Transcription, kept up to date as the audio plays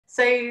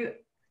So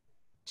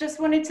just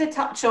wanted to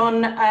touch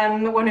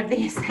on one of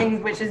these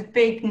things, which is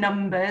big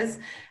numbers.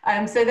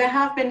 So there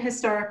have been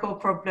historical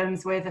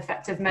problems with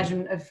effective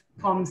measurement of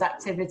comms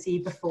activity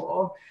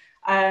before.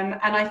 And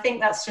I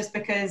think that's just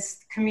because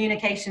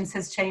communications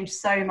has changed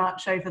so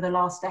much over the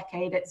last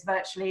decade, it's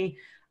virtually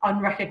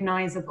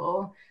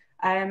unrecognizable.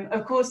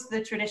 Of course,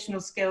 the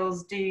traditional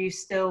skills do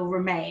still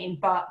remain,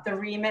 but the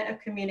remit of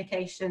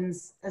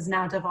communications has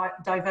now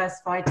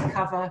diversified to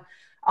cover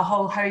a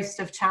whole host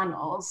of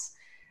channels,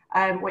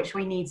 which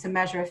we need to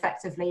measure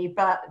effectively.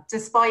 But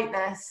despite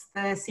this,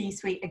 the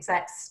C-suite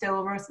execs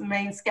still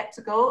remain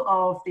skeptical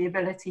of the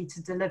ability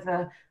to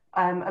deliver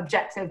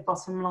objective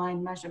bottom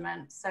line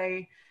measurement.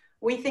 So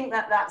we think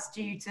that that's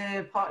due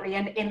to partly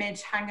an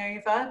image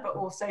hangover, but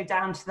also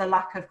down to the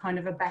lack of kind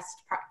of a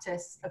best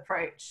practice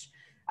approach,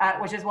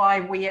 which is why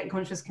we at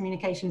Conscious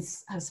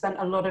Communications have spent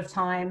a lot of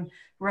time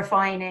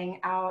refining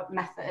our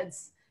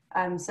methods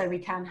so we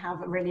can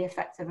have a really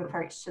effective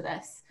approach to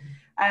this.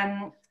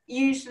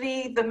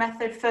 Usually the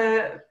method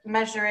for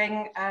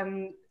measuring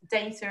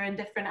data and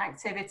different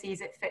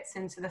activities, it fits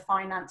into the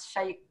finance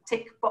shape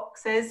tick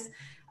boxes,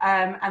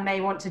 and they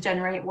want to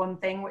generate one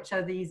thing, which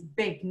are these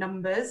big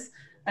numbers.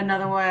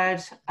 Another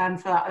word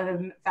for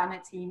that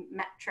vanity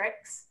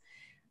metrics.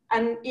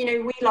 And, you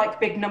know, we like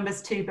big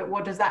numbers too, but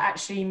what does that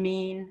actually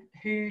mean?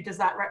 Who does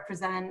that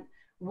represent?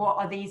 What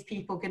are these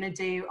people going to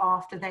do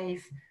after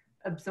they've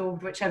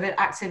absorbed whichever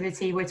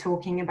activity we're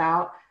talking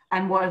about?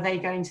 And what are they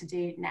going to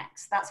do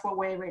next? That's what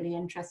we're really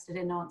interested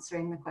in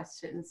answering the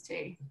questions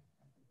to.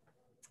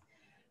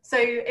 So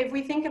if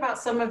we think about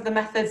some of the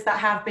methods that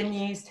have been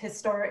used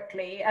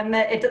historically, and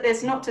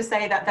it's not to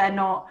say that they're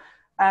not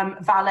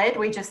valid,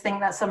 we just think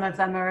that some of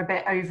them are a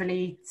bit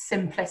overly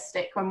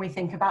simplistic when we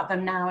think about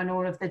them now and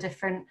all of the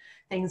different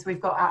things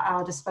we've got at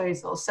our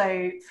disposal.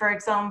 So for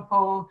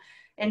example,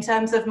 in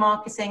terms of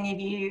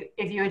marketing,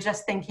 if you were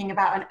just thinking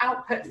about an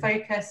output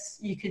focus,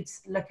 you could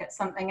look at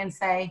something and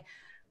say,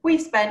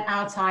 we've spent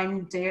our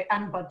time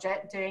and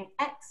budget doing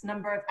X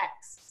number of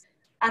X.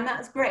 And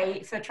that's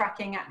great for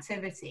tracking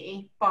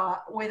activity,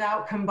 but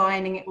without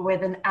combining it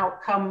with an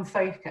outcome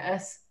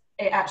focus,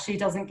 it actually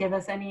doesn't give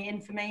us any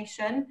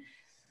information.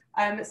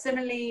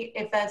 Similarly,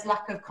 if there's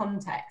lack of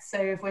context, so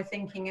if we're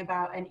thinking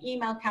about an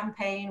email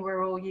campaign,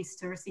 we're all used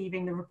to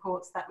receiving the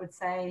reports that would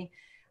say,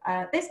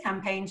 this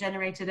campaign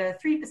generated a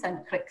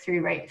 3%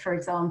 click-through rate, for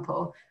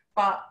example,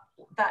 but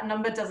that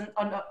number doesn't,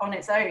 on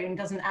its own,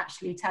 doesn't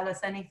actually tell us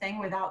anything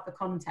without the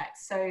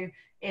context. So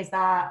is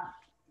that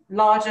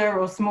larger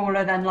or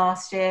smaller than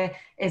last year?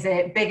 Is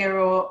it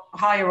bigger or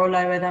higher or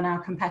lower than our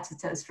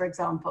competitors, for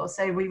example?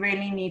 So we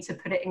really need to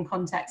put it in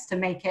context to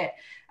make it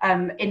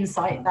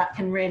insight that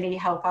can really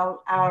help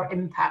our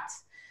impact.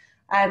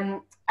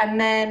 And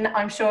then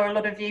I'm sure a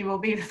lot of you will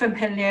be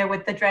familiar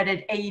with the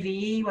dreaded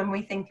AVE when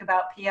we think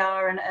about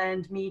PR and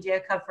earned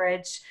media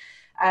coverage.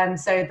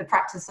 So the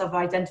practice of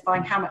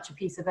identifying how much a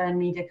piece of earned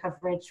media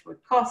coverage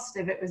would cost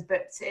if it was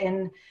booked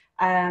in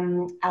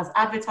as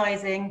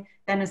advertising,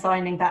 then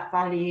assigning that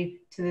value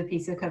to the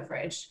piece of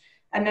coverage.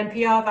 And then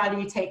PR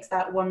value takes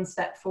that one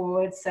step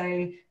forward.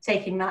 So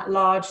taking that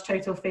large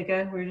total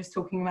figure, we were just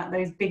talking about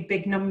those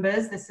big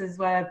numbers. This is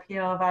where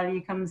PR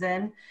value comes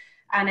in,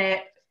 and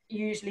it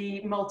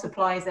usually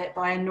multiplies it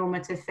by a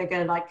normative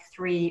figure like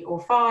 3 or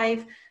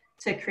 5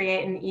 to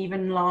create an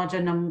even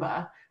larger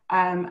number.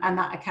 And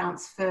that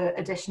accounts for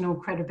additional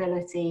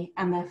credibility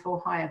and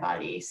therefore higher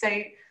value. So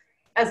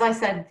as I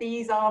said,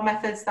 these are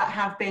methods that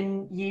have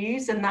been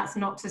used, and that's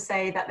not to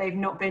say that they've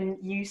not been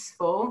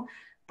useful,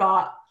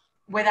 but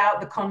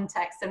without the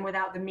context and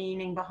without the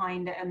meaning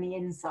behind it and the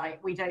insight,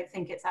 we don't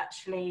think it's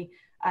actually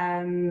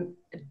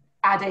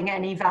adding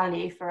any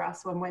value for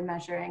us when we're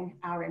measuring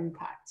our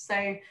impact.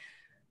 So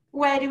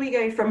where do we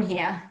go from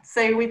here?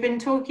 So we've been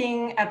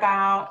talking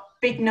about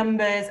big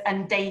numbers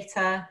and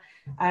data.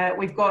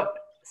 We've got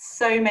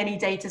so many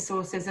data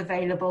sources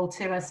available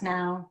to us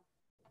now,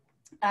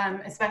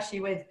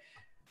 especially with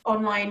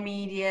online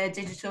media,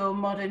 digital,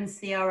 modern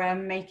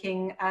CRM,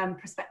 making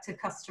prospective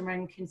customer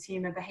and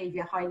consumer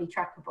behavior highly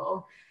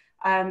trackable.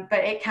 But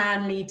it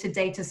can lead to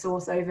data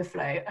source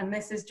overflow. And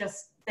this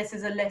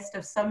is a list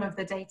of some of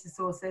the data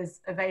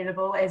sources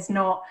available. It's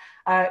not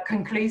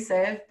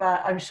conclusive,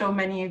 but I'm sure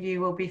many of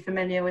you will be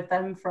familiar with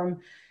them, from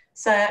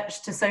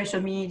search to social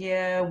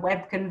media,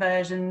 web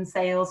conversion,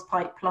 sales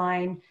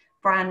pipeline,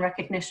 brand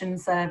recognition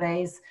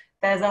surveys.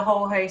 There's a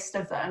whole host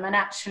of them. And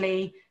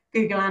actually,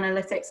 Google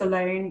Analytics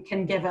alone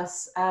can give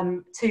us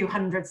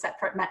 200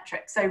 separate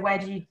metrics. So where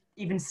do you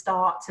even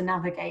start to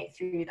navigate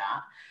through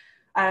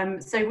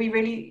that? So we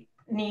really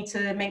need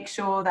to make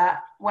sure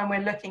that when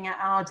we're looking at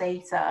our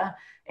data,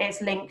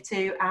 it's linked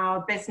to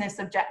our business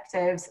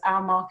objectives,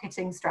 our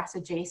marketing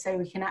strategy, so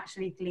we can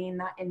actually glean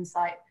that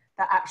insight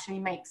that actually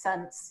makes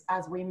sense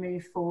as we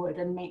move forward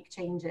and make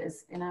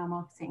changes in our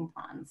marketing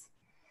plans.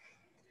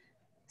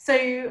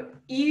 So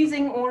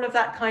using all of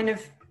that kind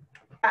of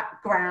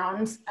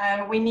background,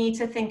 we need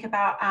to think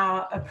about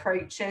our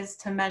approaches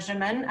to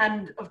measurement.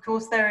 And of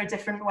course, there are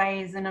different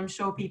ways, and I'm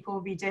sure people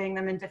will be doing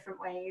them in different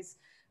ways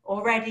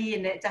already,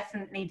 and it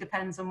definitely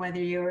depends on whether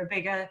you're a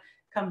bigger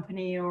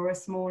company or a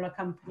smaller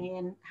company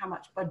and how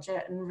much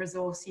budget and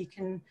resource you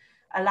can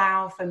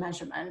allow for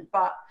measurement.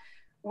 But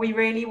we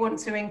really want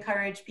to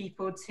encourage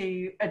people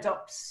to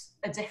adopt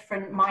a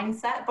different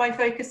mindset by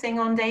focusing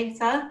on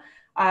data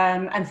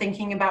and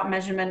thinking about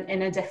measurement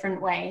in a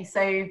different way.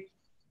 So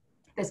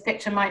this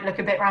picture might look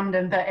a bit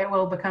random, but it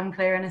will become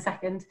clear in a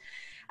second.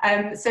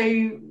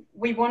 So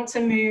we want to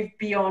move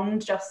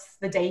beyond just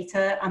the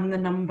data and the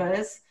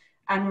numbers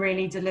and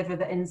really deliver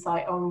the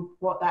insight on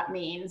what that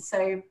means.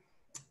 So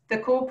the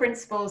core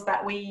principles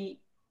that we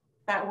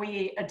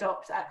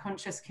adopt at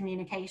Conscious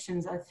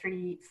Communications are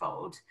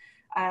threefold.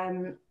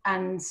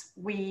 And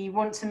we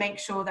want to make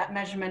sure that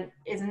measurement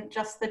isn't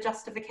just the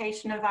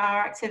justification of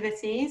our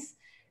activities,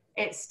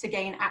 it's to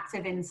gain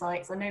active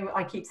insights. I know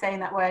I keep saying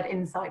that word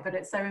insight, but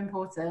it's so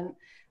important,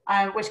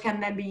 which can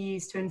then be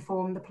used to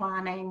inform the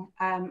planning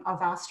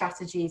of our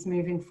strategies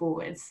moving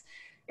forwards.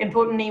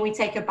 Importantly, we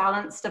take a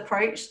balanced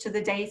approach to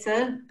the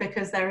data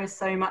because there is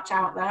so much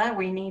out there.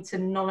 We need to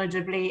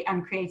knowledgeably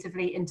and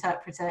creatively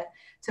interpret it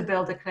to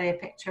build a clear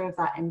picture of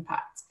that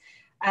impact.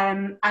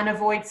 And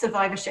avoid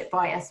survivorship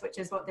bias, which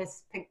is what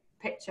this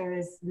picture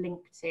is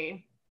linked to.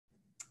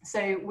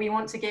 So we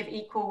want to give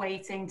equal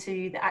weighting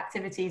to the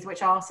activities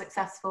which are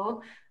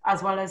successful,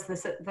 as well as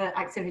the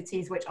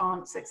activities which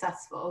aren't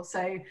successful.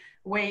 So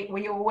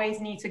we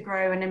always need to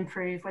grow and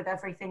improve with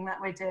everything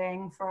that we're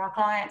doing for our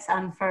clients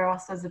and for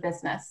us as a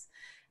business.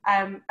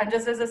 And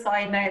just as a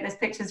side note, this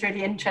picture is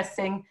really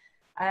interesting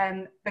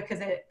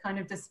because it kind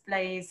of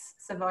displays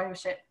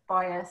survivorship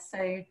bias.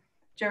 So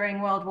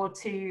during World War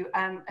II,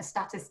 a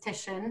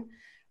statistician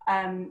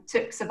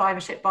took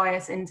survivorship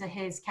bias into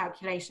his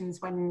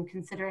calculations when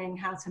considering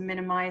how to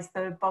minimize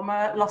the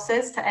bomber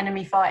losses to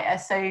enemy fire.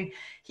 So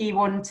he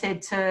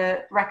wanted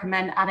to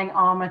recommend adding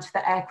armor to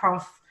the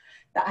aircraft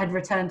that had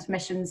returned to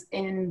missions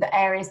in the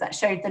areas that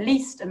showed the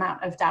least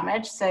amount of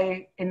damage, so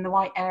in the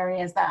white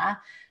areas there.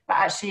 But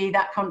actually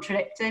that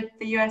contradicted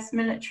the US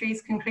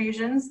military's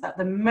conclusions that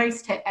the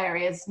most hit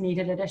areas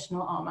needed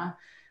additional armor.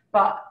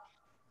 But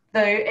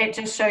though it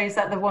just shows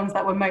that the ones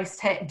that were most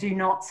hit do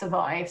not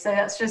survive. So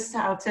that's just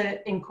how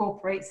to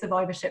incorporate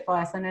survivorship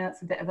bias. I know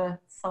that's a bit of a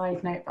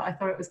side note, but I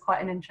thought it was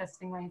quite an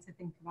interesting way to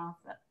think about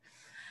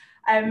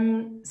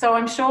it. So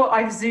I'm sure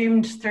I've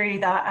zoomed through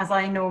that as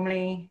I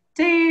normally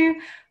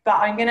do, but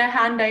I'm going to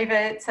hand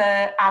over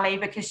to Ali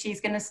because she's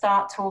going to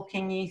start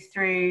talking you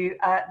through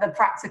the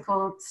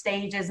practical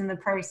stages and the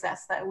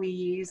process that we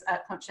use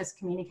at Conscious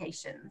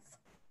Communications.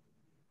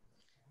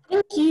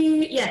 Thank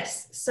you.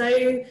 Yes.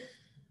 So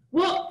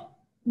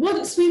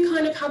once we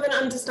kind of have an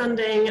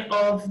understanding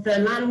of the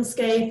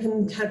landscape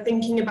and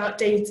thinking about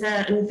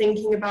data and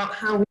thinking about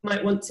how we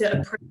might want to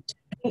approach it,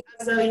 I think,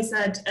 as Zoe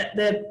said at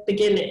the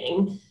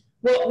beginning,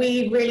 what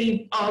we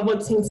really are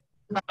wanting to think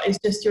about is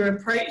just your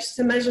approach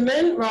to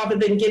measurement rather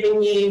than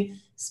giving you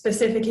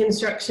specific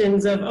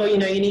instructions of, oh, you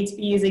know, you need to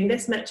be using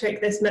this metric,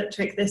 this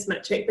metric, this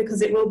metric,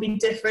 because it will be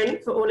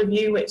different for all of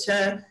you which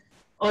are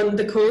on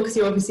the call, because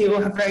you obviously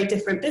all have very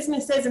different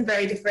businesses and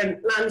very different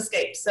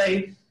landscapes.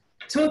 So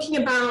talking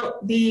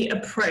about the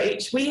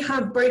approach, we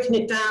have broken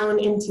it down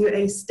into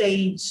a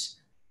stage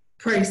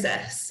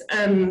process.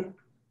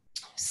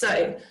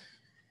 So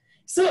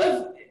sort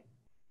of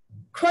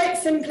quite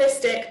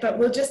simplistic, but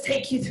we'll just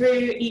take you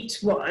through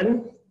each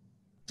one.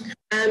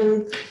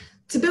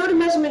 To build a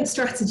measurement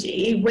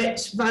strategy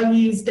which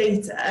values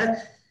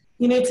data,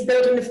 you need to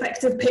build an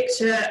effective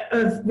picture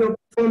of your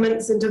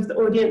performance and of the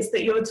audience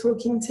that you're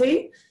talking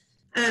to.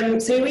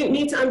 So you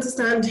need to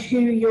understand who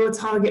your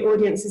target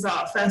audiences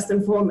are first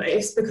and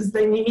foremost, because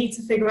then you need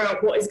to figure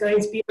out what is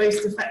going to be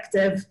most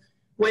effective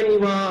when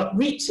you are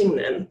reaching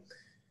them.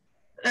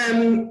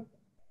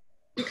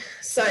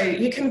 So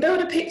you can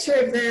build a picture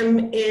of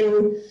them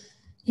in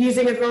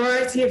using a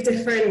variety of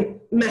different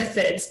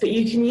methods, but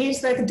you can use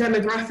their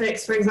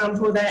demographics, for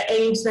example, their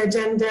age, their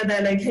gender,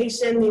 their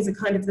location. These are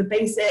kind of the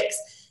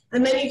basics.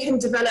 And then you can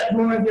develop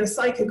more of your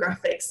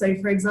psychographics. So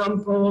for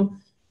example,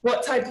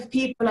 what type of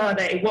people are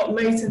they? What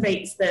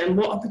motivates them?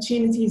 What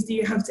opportunities do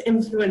you have to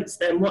influence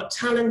them? What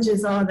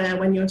challenges are there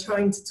when you're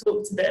trying to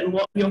talk to them?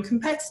 What are your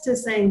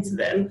competitors saying to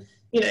them?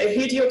 You know,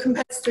 who do your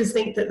competitors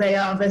think that they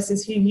are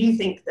versus who you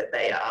think that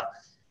they are?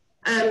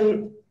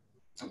 And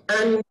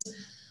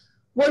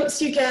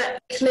once you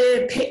get a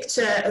clear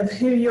picture of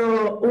who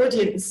your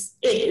audience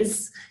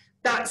is,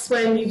 that's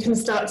when you can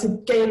start to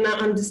gain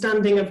that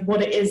understanding of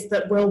what it is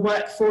that will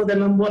work for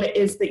them and what it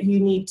is that you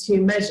need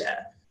to measure.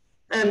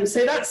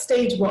 So that's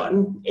stage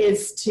one,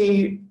 is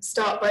to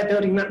start by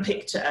building that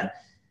picture.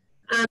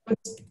 And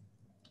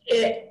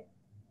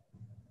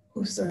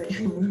oh, sorry,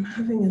 hang on, I'm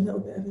having a little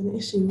bit of an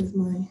issue with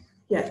my,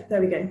 yeah,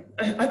 there we go.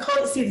 I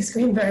can't see the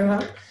screen very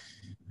well.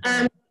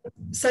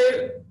 So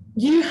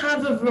you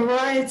have a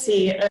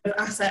variety of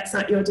assets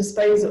at your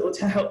disposal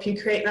to help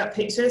you create that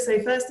picture. So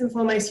first and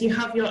foremost, you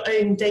have your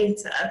own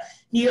data.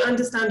 You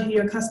understand who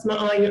your customer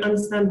are, you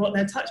understand what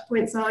their touch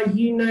points are,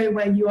 you know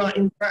where you are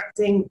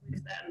interacting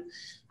with them.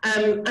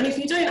 And if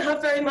you don't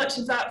have very much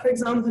of that, for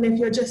example, if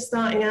you're just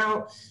starting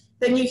out,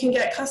 then you can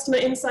get customer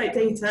insight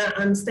data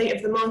and state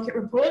of the market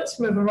reports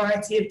from a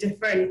variety of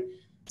different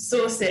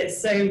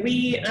sources. So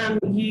we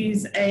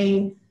use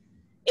a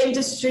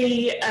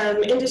industry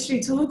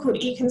tool called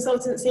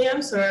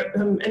eConsultancy.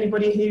 So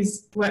anybody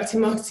who's worked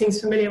in marketing is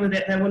familiar with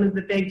it. They're one of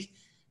the big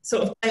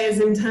sort of players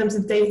in terms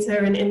of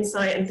data and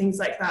insight and things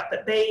like that.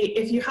 But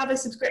if you have a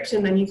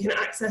subscription, then you can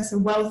access a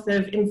wealth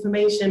of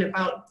information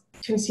about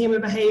consumer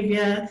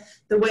behavior,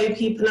 the way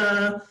people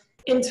are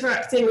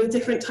interacting with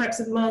different types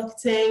of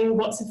marketing,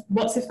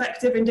 what's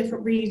effective in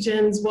different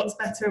regions, what's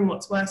better and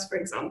what's worse, for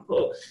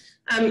example.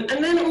 And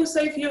then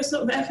also for your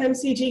sort of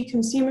FMCG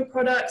consumer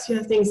products, you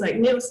have things like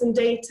Nielsen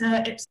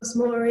data, Ipsos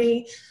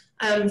Mori.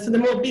 For the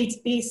more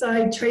B2B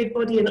side, trade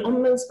body and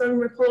ombudsman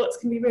reports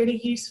can be really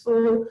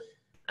useful.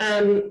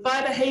 Buyer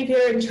behavior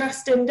and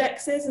trust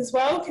indexes as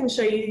well can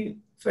show you,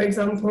 for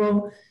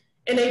example,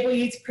 enable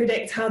you to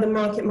predict how the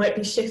market might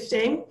be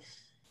shifting,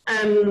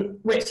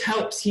 which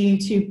helps you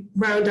to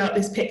round out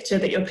this picture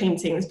that you're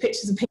painting. This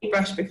picture's a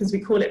paintbrush because we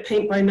call it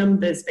paint by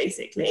numbers,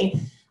 basically.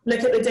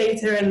 Look at the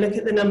data and look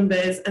at the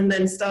numbers and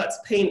then start to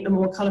paint a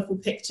more colourful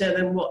picture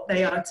than what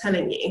they are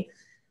telling you.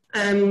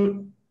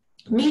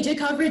 Media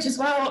coverage as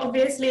well,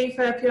 obviously,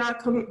 for PR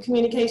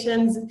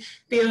communications,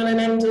 be all and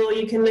end all.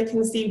 You can look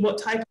and see what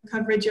type of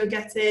coverage you're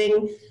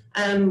getting,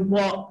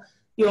 what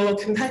your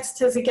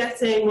competitors are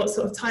getting, what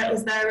sort of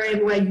titles they're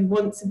in, where you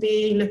want to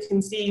be. Look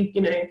and see,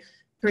 you know,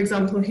 for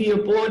example, who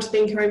your board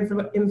think are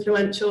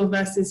influential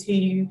versus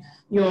who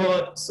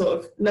your sort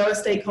of lower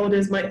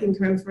stakeholders might think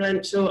are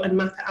influential, and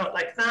map it out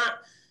like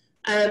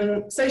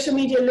that. Social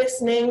media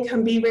listening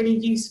can be really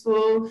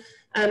useful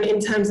in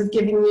terms of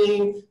giving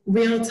you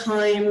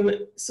real-time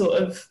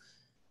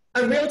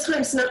a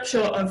real-time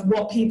snapshot of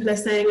what people are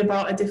saying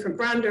about a different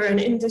brand or an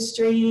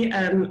industry.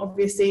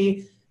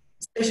 Obviously,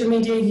 social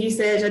media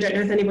usage, I don't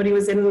know if anybody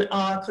was in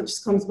our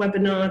Conscious Comms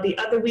webinar the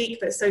other week,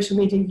 but social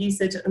media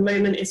usage at the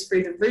moment is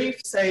through the roof.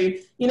 So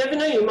you never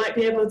know, you might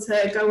be able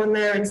to go on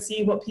there and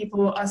see what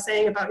people are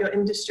saying about your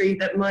industry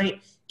that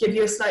might give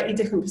you a slightly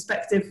different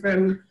perspective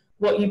from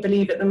what you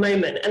believe at the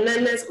moment. And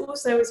then there's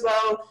also as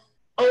well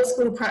old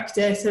school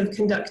practice of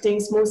conducting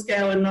small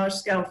scale and large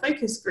scale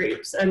focus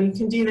groups. And you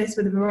can do this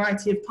with a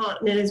variety of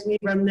partners. We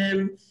run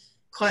them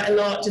quite a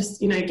lot,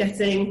 just, you know,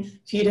 getting a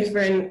few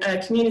different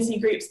community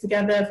groups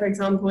together, for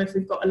example, if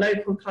we've got a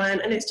local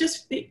client. And it's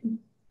just,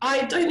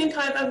 I don't think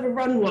I've ever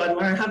run one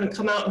where I haven't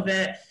come out of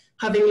it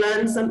having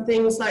learned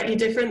something slightly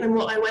different than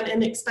what I went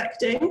in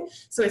expecting.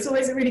 So it's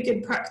always a really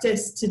good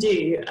practice to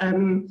do.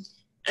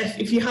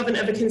 If you haven't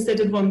ever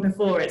considered one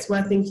before, it's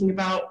worth thinking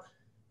about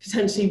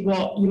potentially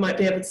what you might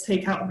be able to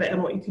take out of it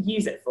and what you could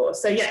use it for.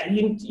 So yeah,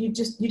 you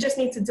just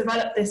need to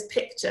develop this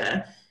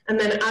picture and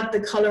then add the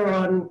colour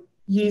on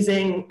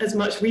using as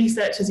much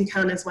research as you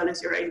can as well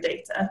as your own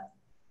data.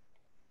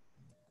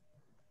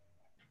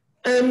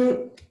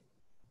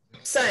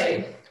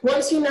 So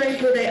once you know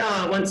who they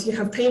are, once you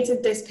have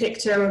painted this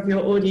picture of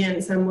your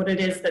audience and what it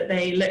is that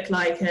they look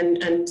like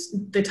and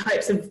the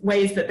types of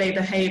ways that they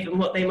behave and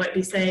what they might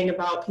be saying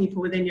about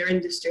people within your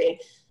industry,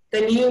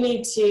 then you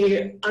need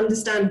to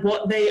understand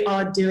what they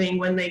are doing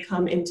when they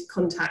come into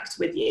contact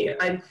with you.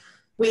 And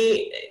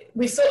we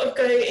sort of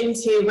go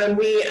into, when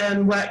we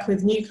work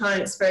with new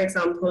clients, for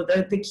example,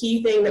 the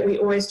key thing that we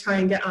always try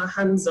and get our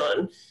hands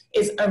on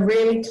is a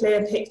really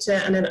clear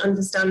picture and an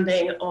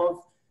understanding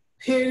of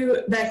who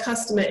their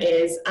customer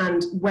is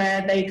and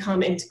where they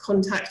come into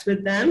contact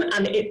with them.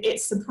 And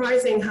it's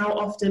surprising how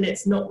often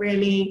it's not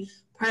really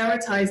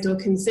prioritized or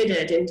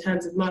considered in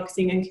terms of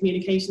marketing and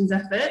communications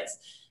efforts,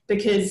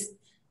 because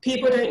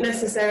people don't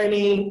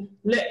necessarily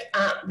look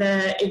at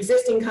their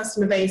existing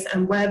customer base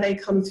and where they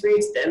come through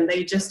to them.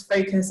 They just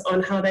focus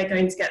on how they're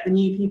going to get the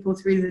new people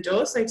through the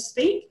door, so to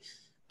speak.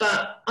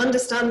 But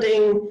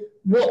understanding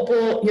what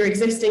brought your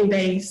existing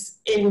base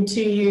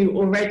into you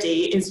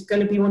already is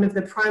going to be one of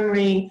the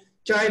primary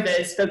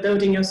drivers for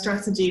building your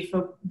strategy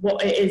for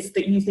what it is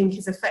that you think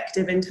is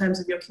effective in terms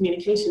of your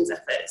communications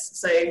efforts.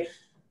 So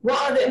what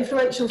are the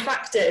influential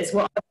factors?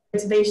 What are the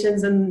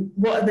motivations, and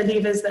what are the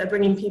levers that are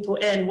bringing people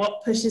in?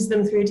 What pushes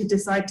them through to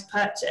decide to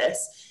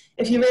purchase?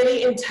 If you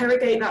really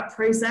interrogate that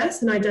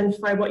process and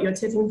identify what your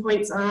tipping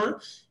points are,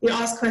 you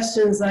ask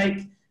questions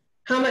like,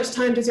 how much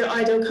time does your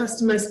ideal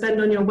customer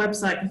spend on your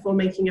website before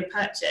making a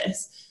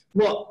purchase?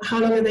 How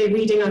long are they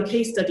reading our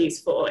case studies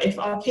for? If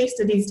our case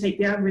studies take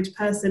the average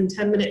person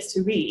 10 minutes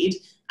to read,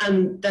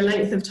 and the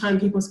length of time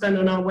people spend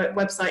on our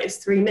website is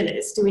 3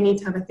 minutes, do we need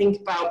to have a think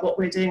about what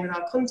we're doing with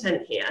our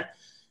content here?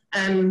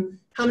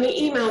 How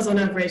many emails on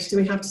average do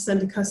we have to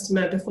send a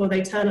customer before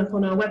they turn up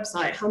on our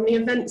website? How many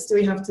events do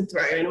we have to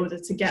throw in order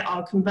to get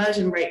our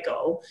conversion rate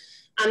goal?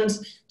 And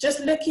just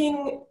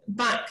looking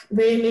back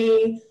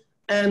really,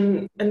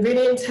 and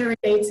really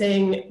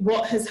interrogating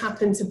what has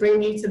happened to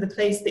bring you to the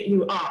place that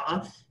you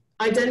are,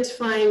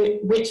 identifying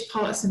which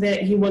parts of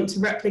it you want to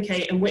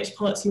replicate and which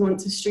parts you want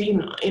to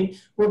streamline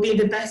will be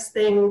the best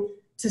thing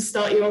to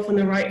start you off on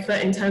the right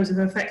foot in terms of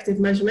effective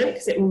measurement,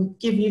 because it will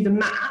give you the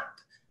map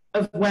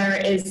of where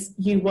it is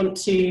you want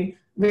to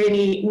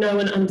really know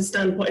and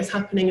understand what is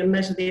happening and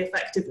measure the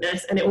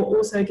effectiveness. And it will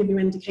also give you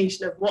an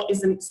indication of what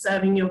isn't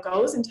serving your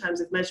goals in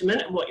terms of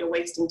measurement and what you're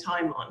wasting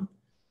time on.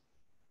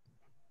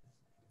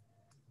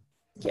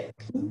 Yeah.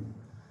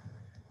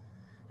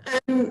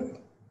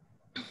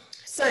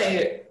 So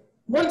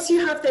once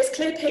you have this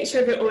clear picture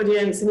of your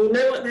audience and you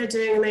know what they're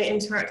doing and they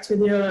interact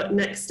with your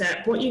next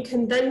step, what you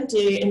can then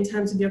do in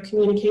terms of your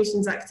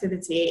communications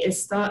activity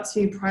is start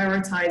to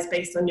prioritize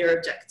based on your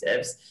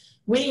objectives.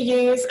 We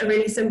use a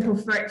really simple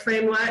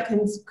framework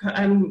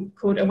and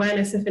called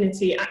Awareness,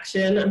 Affinity,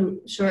 Action.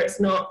 I'm sure it's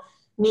not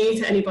new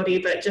to anybody,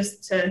 but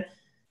just to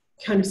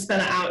kind of spell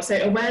it out. So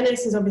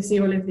awareness is obviously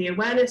all of the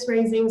awareness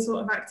raising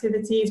sort of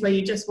activities where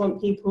you just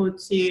want people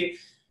to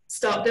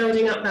start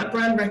building up that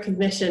brand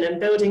recognition and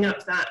building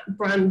up that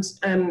brand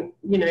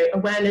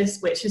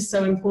awareness, which is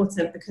so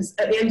important, because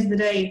at the end of the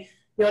day,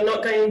 you're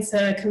not going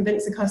to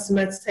convince a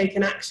customer to take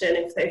an action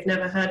if they've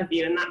never heard of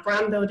you. And that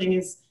brand building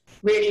is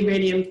really,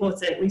 really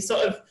important. We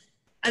sort of,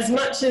 as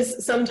much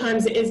as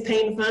sometimes it is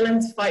painful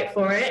and to fight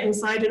for it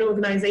inside an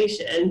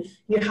organization,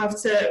 you have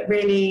to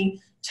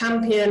really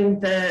champion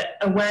the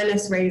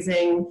awareness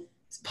raising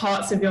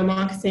parts of your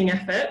marketing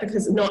effort,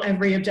 because not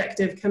every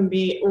objective can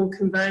be all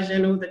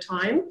conversion all the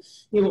time.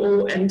 You will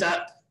all end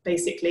up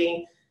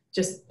basically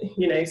just,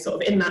 sort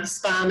of in that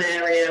spam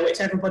area, which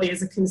everybody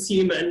as a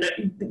consumer,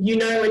 you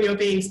know when you're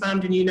being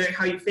spammed and you know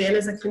how you feel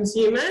as a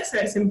consumer. So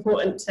it's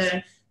important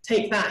to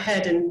take that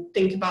head and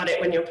think about it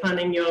when you're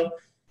planning your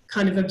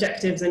kind of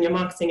objectives and your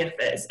marketing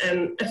efforts.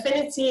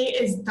 Affinity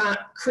is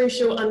that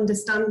crucial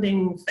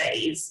understanding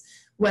phase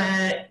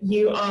where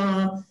you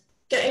are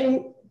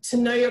getting to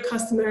know your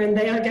customer and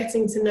they are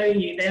getting to know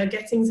you. They are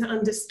getting to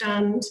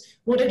understand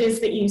what it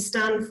is that you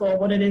stand for,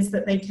 what it is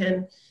that they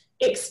can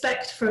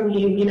expect from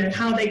you,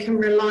 how they can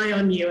rely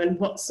on you, and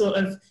what sort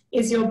of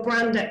is your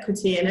brand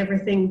equity and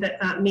everything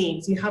that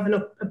means. You have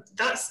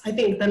that's, I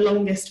think, the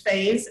longest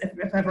phase,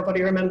 if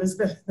everybody remembers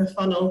the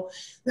funnel,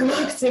 the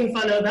marketing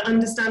funnel. The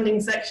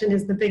understanding section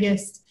is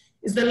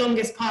the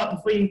longest part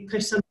before you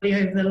push somebody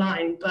over the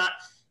line. But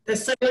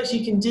there's so much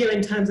you can do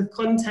in terms of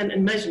content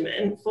and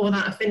measurement for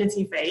that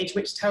affinity phase,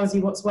 which tells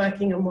you what's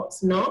working and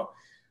what's not.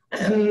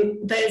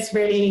 There's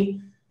really,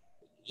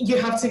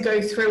 you have to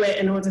go through it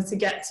in order to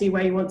get to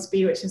where you want to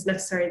be, which is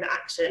necessarily the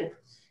action.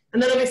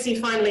 And then obviously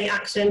finally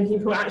action,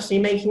 people actually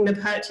making the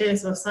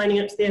purchase or signing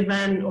up to the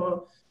event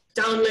or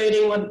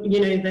downloading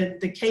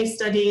the case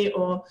study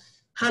or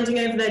handing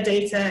over their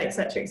data,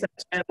 etc.,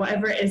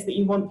 whatever it is that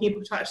you want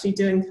people to actually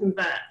do and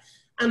convert.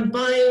 And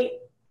by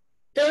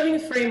building a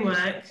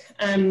framework,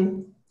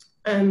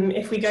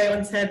 if we go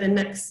on to the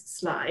next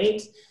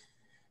slide,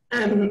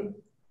 I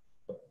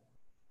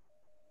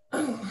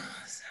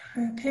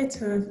appear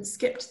to have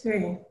skipped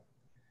through.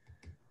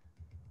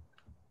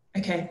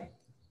 Okay,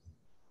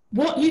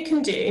 what you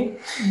can do,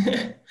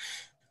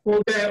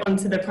 we'll go on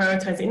to the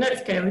prioritizing. No,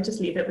 it's okay, we'll just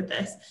leave it with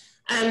this.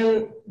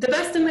 The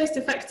best and most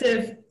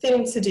effective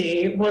thing to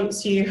do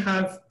once you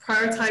have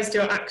prioritized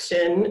your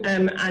action,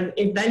 and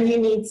then you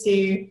need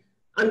to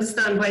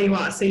understand where you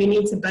are, so you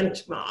need to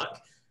benchmark.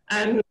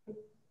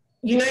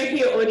 You know who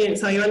your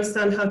audience are, you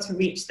understand how to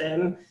reach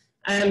them.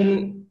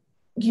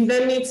 You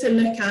then need to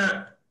look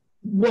at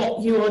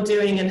what you're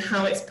doing and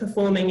how it's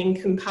performing in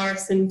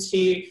comparison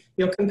to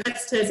your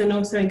competitors and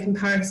also in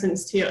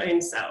comparisons to your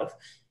own self.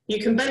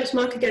 You can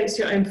benchmark against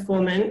your own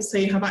performance, so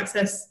you have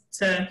access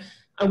to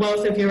a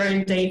wealth of your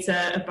own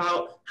data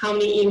about how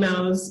many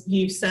emails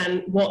you've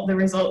sent, what the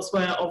results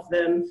were of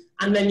them,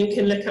 and then you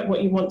can look at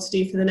what you want to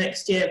do for the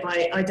next year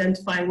by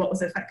identifying what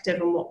was effective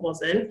and what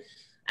wasn't,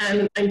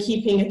 and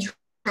keeping a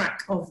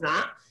track of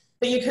that.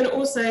 But you can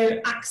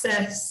also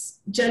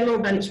access general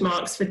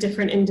benchmarks for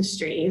different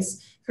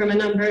industries from a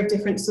number of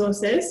different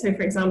sources. So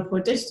for example,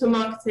 digital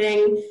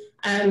marketing,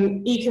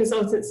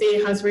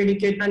 e-consultancy has really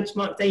good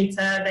benchmark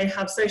data. They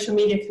have social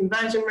media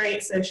conversion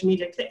rates, social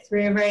media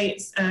click-through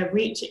rates,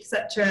 reach,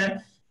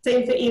 etc.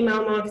 Same for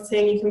email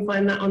marketing. You can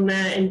find that on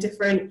there in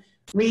different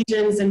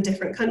regions and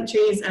different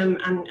countries,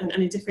 and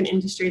in different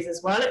industries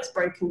as well. It's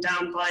broken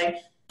down by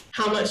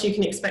how much you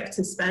can expect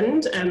to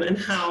spend and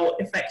how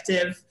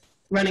effective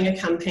running a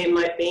campaign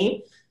might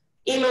be.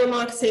 Email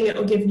marketing, it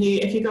will give you,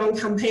 if you go on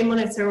Campaign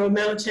Monitor or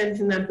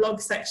MailChimp in their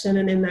blog section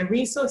and in their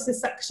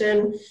resources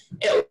section,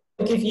 it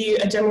will give you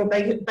a general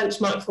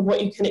benchmark for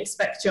what you can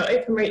expect your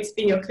open rate to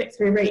be, your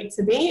click-through rate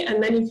to be,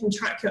 and then you can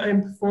track your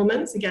own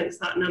performance against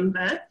that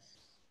number.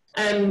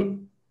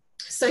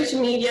 Social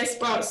media,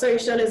 Spark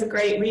Social is a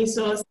great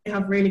resource. They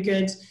have really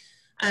good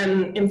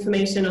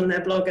information on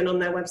their blog and on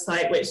their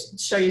website, which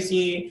shows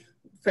you,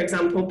 for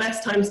example,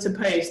 best times to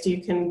post. You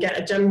can get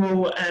a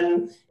general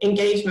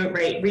engagement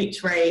rate,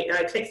 reach rate,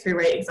 click-through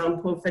rate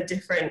example for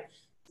different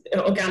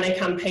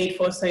organic and paid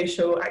for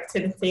social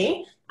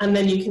activity. And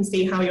then you can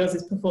see how yours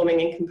is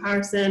performing in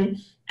comparison.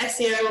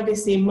 SEO,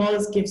 obviously,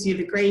 Moz gives you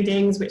the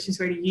gradings, which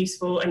is really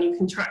useful, and you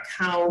can track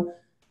how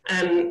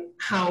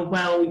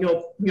well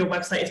your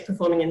website is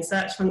performing in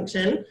search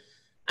function.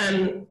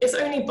 It's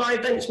only by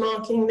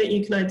benchmarking that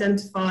you can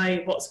identify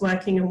what's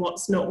working and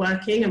what's not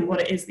working, and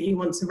what it is that you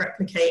want to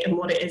replicate and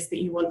what it is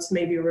that you want to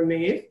maybe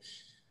remove.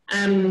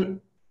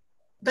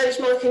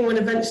 Benchmarking will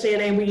eventually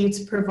enable you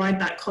to provide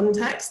that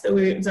context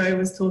that Zoe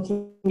was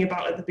talking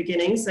about at the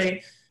beginning. So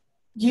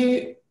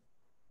you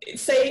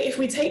say, if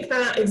we take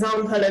that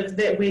example of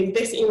that,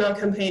 this email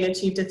campaign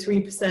achieved a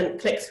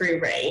 3% click-through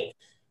rate,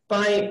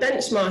 by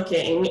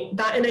benchmarking,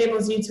 that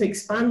enables you to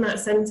expand that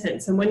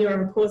sentence. And when you're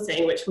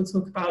reporting, which we'll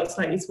talk about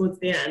slightly towards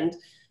the end,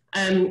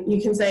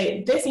 you can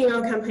say, this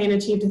email campaign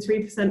achieved a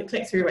 3%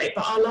 click-through rate,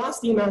 but our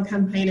last email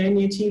campaign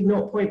only achieved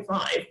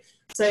 0.5.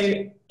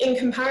 So in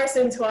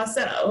comparison to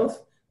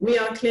ourselves, we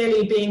are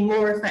clearly being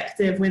more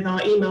effective with our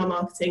email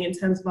marketing in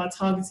terms of our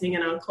targeting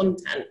and our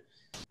content.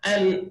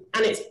 And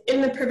it's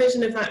in the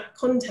provision of that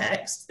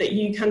context that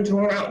you can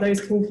draw out those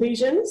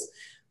conclusions.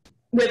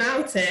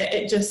 Without it,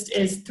 it just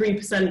is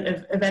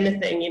 3% of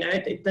anything. You know,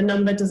 the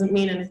number doesn't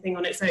mean anything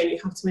on its own. You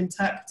have to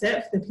interpret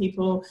it for the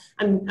people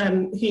and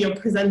who you're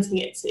presenting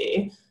it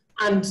to,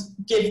 and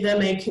give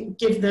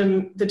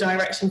them the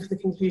direction for the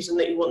conclusion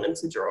that you want them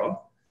to draw.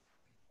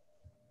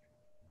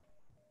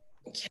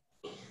 Okay.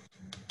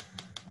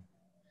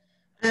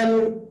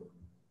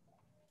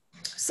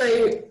 So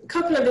a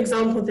couple of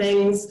example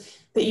things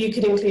that you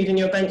could include in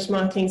your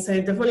benchmarking.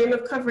 So the volume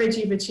of coverage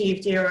you've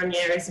achieved year on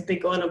year is a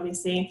big one,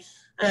 obviously.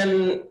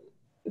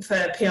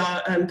 For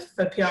PR and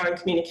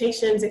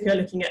communications, if you're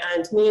looking at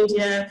earned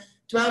media,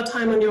 dwell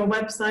time on your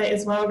website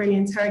as well, really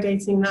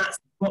interrogating that,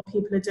 what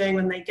people are doing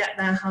when they get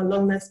there, how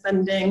long they're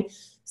spending.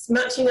 It's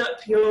matching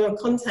up your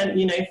content,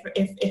 you know,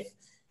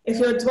 if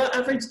your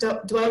average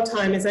dwell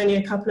time is only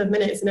a couple of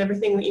minutes and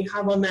everything that you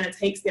have on there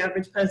takes the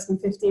average person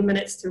 15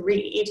 minutes to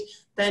read,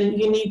 then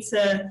you need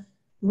to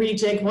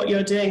rejig what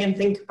you're doing and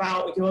think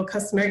about your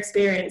customer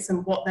experience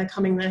and what they're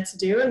coming there to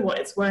do and what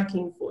it's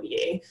working for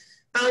you.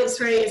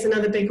 Bounce rate is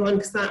another big one,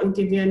 because that will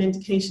give you an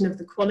indication of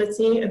the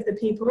quality of the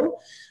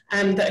people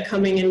that are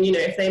coming in. You know,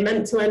 if they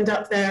meant to end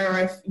up there, or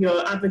if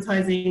your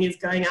advertising is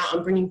going out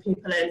and bringing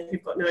people in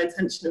who've got no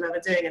intention of ever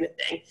doing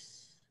anything.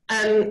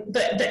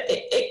 But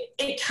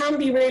it can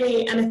be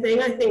really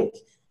anything. I think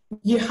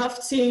you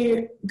have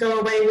to go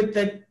away with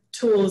the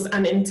tools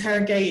and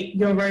interrogate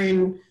your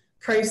own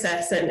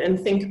process and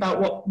think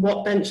about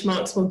what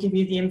benchmarks will give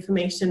you the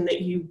information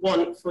that you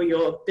want for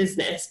your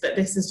business. But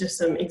this is just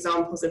some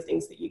examples of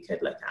things that you could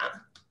look at.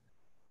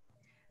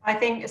 I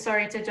think,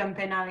 sorry to jump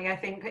in, Ali, I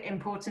think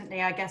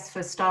importantly, I guess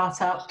for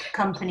startup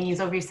companies,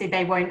 obviously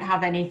they won't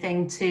have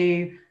anything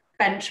to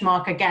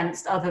benchmark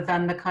against other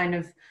than the kind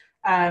of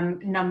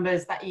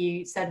numbers that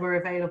you said were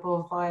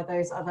available via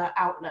those other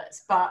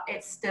outlets. But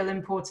it's still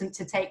important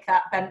to take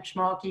that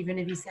benchmark, even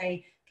if you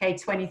say, okay,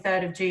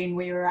 23rd of June,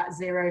 we were at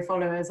 0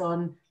 followers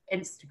on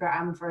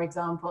Instagram, for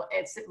example.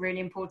 It's really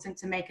important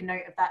to make a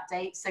note of that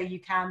date, so you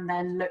can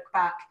then look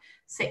back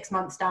 6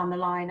 months down the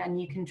line and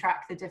you can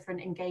track the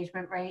different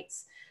engagement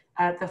rates,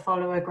 the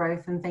follower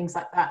growth and things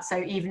like that.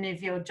 So even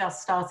if you're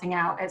just starting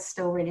out, it's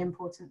still really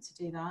important to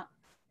do that.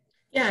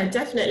 Yeah,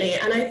 definitely.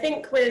 And I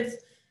think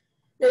with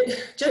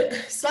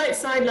just slight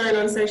sideline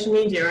on social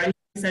media, I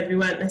said we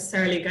weren't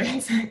necessarily going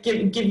to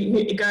give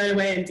you go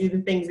away and do the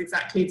things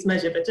exactly to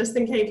measure, but just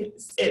in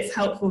case it's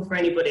helpful for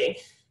anybody,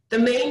 the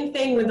main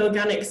thing with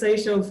organic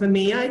social for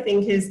me, I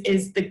think, is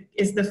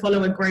the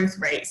follower growth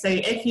rate. So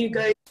if you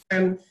go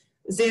from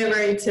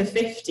 0 to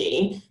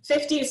 50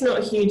 is not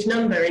a huge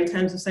number in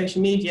terms of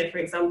social media. For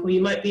example,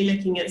 you might be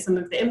looking at some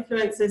of the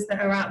influencers that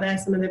are out there,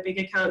 some of the big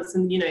accounts,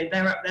 and you know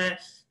they're up there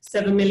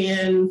 7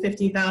 million,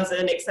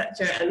 50,000,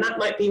 etc. And that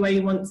might be where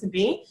you want to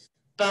be.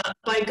 But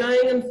by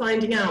going and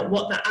finding out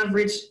what the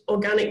average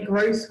organic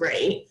growth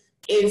rate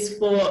is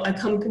for a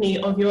company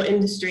of your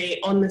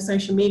industry on the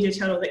social media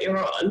channel that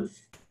you're on,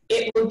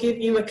 it will give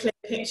you a clear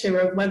picture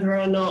of whether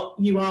or not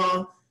you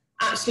are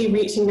actually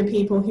reaching the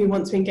people who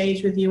want to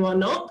engage with you or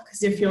not.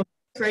 Because if your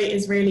growth rate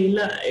is really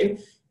low,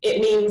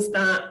 it means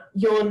that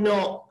you're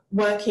not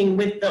working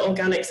with the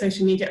organic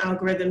social media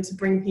algorithm to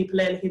bring people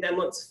in who then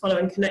want to follow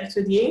and connect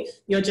with you.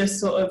 You're just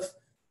sort of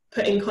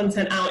putting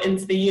content out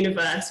into the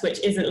universe which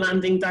isn't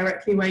landing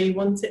directly where you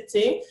want it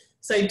to.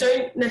 So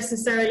don't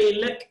necessarily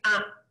look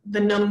at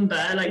the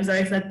number, like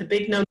Zoe said, the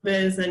big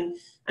numbers, and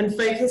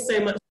focus so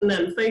much on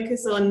them.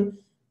 Focus on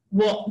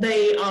what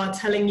they are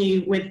telling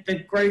you with the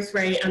growth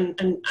rate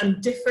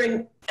and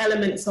different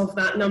elements of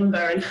that number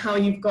and how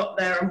you've got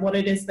there and what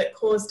it is that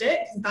caused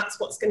it. That's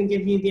what's going to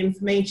give you the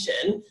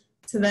information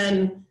to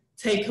then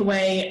take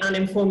away and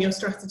inform your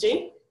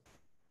strategy.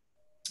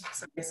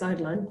 Sorry,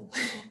 sideline.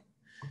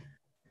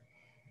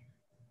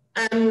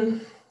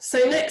 So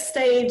next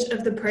stage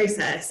of the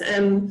process,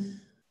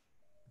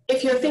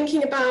 if you're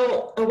thinking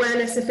about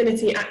awareness,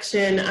 affinity,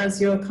 action as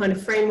your kind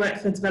of framework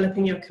for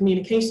developing your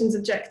communications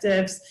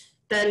objectives,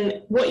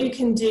 then what you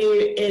can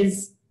do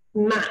is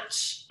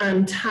match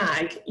and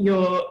tag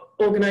your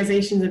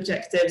organization's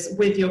objectives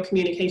with your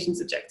communications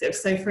objectives.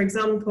 So for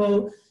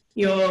example,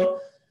 your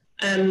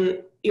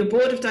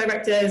board of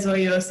directors or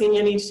your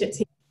senior leadership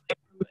team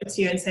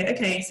to you and say,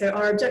 okay, so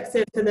our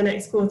objective for the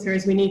next quarter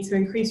is we need to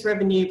increase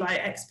revenue by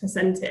X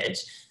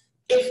percentage.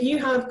 If you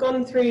have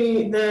gone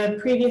through the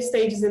previous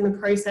stages in the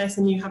process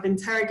and you have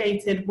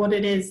interrogated what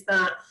it is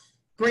that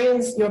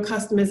brings your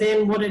customers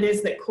in, what it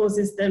is that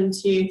causes them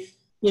to,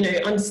 you know,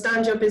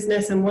 understand your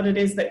business and what it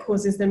is that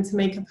causes them to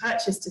make a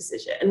purchase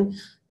decision,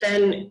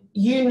 then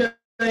you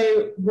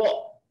know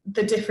what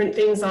the different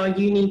things are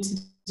you need to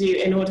do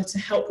in order to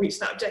help reach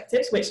that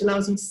objective, which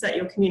allows you to set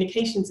your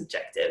communications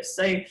objectives.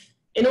 So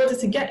in order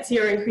to get to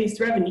your increased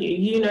revenue,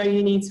 you know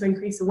you need to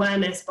increase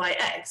awareness by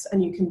X,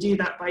 and you can do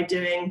that by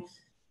doing,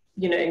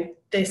 you know,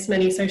 this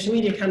many social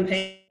media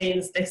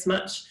campaigns, this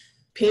much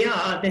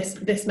PR,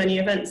 this many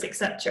events,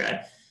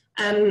 etc.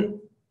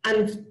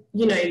 And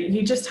you know,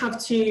 you just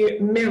have to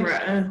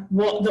mirror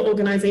what the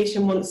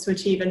organization wants to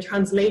achieve and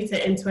translate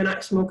it into an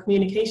actionable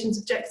communications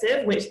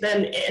objective, which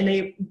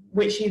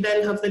you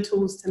then have the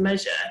tools to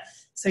measure,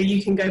 so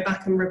you can go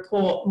back and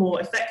report more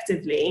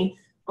effectively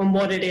on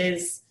what it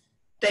is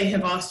they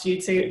have asked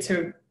you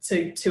to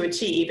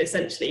achieve.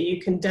 Essentially, you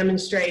can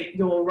demonstrate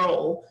your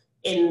role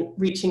in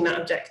reaching that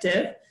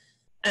objective.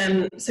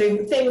 So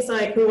things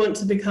like, we want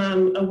to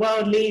become a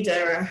world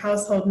leader or a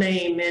household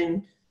name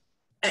in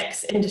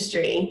X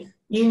industry.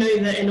 You know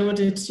that in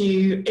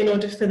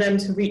order for them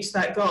to reach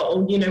that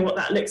goal, you know what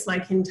that looks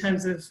like in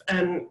terms of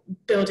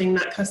building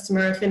that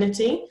customer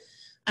affinity.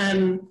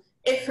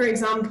 If, for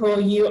example,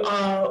 you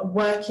are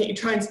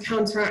trying to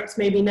counteract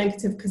maybe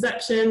negative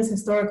perceptions,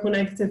 historical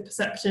negative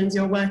perceptions,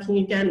 you're working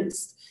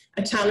against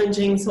a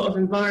challenging sort of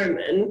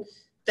environment,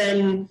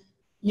 then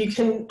you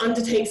can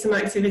undertake some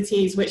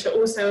activities which are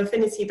also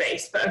affinity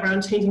based, but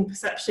around changing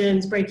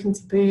perceptions, breaking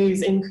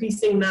taboos,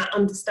 increasing that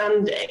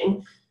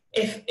understanding.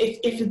 If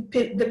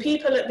the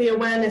people at the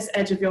awareness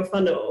edge of your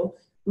funnel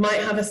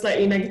might have a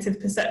slightly negative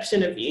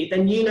perception of you,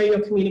 then you know your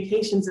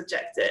communications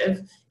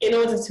objective. In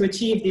order to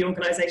achieve the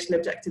organizational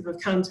objective of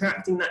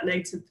counteracting that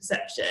negative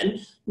perception,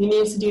 you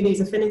need to do these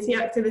affinity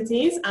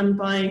activities, and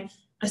by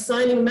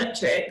assigning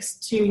metrics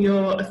to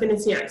your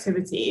affinity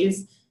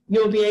activities,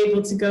 you'll be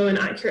able to go and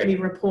accurately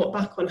report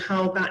back on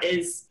how that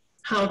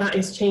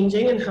is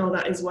changing and how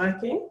that is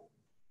working.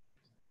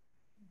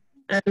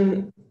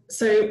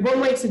 So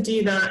one way to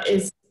do that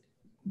is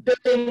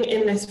building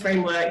in this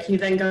framework. You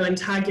then go and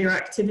tag your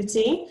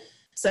activity.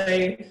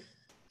 So,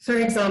 for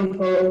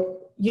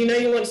example, you know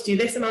you want to do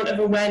this amount of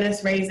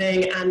awareness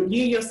raising, and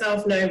you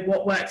yourself know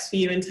what works for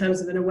you in terms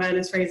of an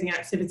awareness raising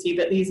activity,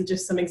 but these are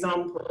just some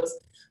examples.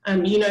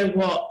 You know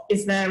what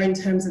is there in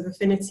terms of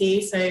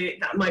affinity, so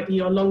that might be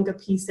your longer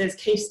pieces,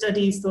 case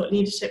studies, thought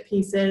leadership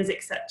pieces,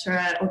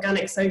 etc.,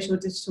 organic social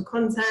digital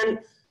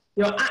content,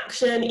 your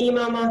action,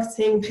 email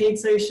marketing, paid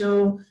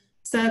social,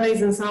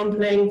 surveys and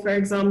sampling, for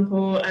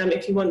example,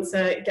 if you want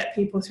to get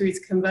people through to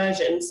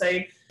conversion. So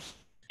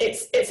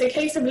it's a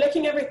case of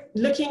looking at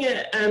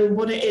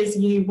what it is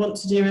you want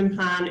to do and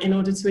plan in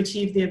order to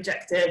achieve the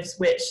objectives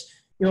which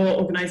your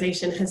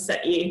organization has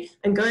set you,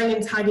 and going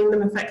and tagging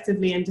them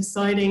effectively and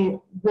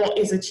deciding what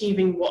is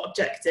achieving what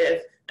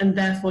objective, and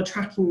therefore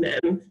tracking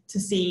them to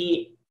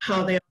see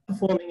how they are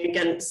performing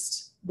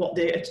against what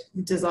the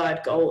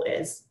desired goal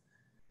is.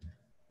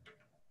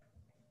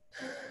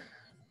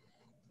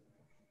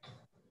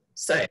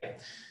 So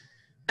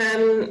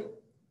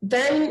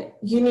then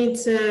you need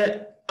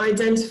to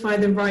identify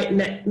the right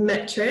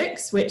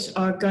metrics which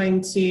are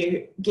going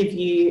to give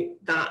you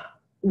that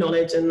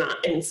knowledge and that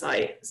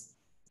insight.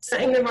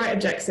 Setting the right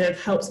objective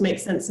helps make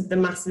sense of the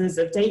masses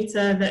of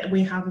data that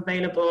we have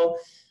available,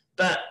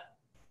 but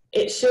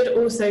it should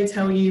also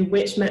tell you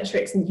which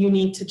metrics you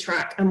need to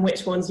track and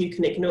which ones you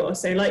can ignore.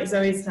 So like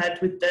Zoe said,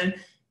 with the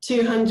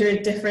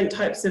 200 different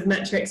types of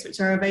metrics which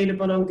are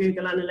available on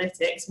Google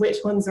Analytics, which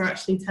ones are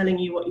actually telling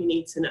you what you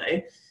need to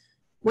know?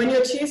 When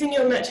you're choosing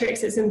your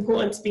metrics, it's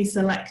important to be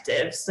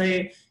selective.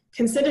 So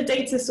consider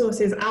data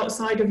sources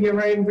outside of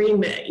your own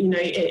remit. You know,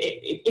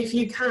 if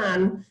you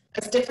can,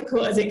 as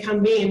difficult as it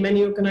can be in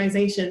many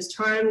organizations,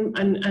 try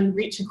and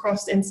reach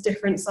across into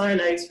different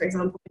silos, for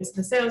example, into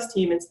the sales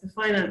team, into the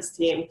finance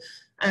team,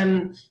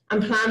 and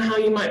plan how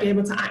you might be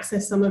able to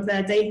access some of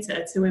their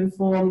data to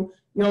inform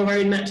your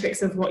own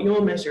metrics of what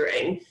you're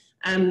measuring,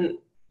 and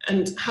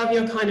have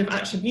your kind of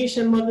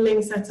attribution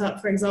modeling set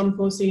up, for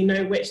example, so you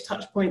know which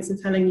touch points are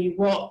telling you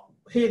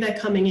who they're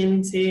coming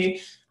into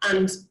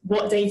and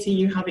what data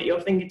you have at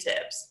your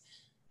fingertips.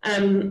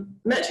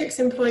 Metrics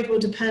employed will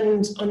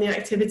depend on the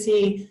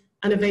activity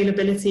and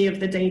availability of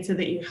the data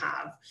that you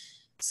have.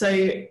 So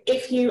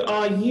if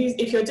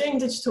you're doing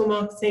digital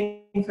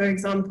marketing, for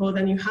example,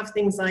 then you have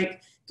things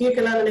like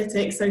Google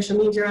Analytics, social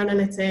media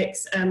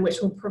analytics,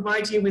 which will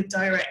provide you with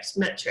direct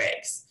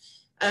metrics.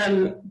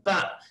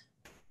 But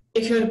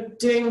if you're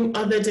doing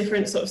other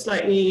different sort of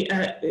slightly,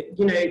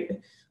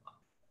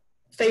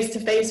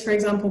 face-to-face, for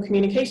example,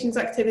 communications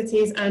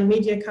activities and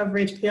media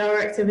coverage, PR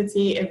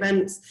activity,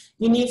 events,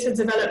 you need to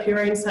develop your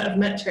own set of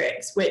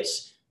metrics,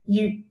 which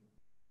you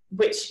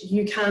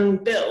can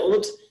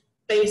build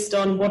based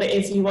on what it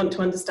is you want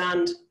to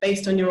understand,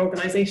 based on your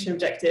organization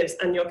objectives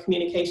and your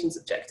communications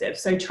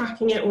objectives. So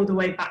tracking it all the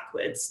way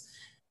backwards.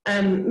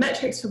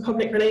 Metrics for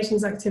public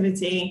relations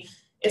activity,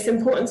 it's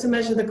important to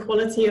measure the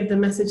quality of the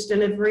message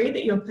delivery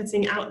that you're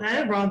putting out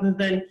there, rather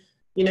than,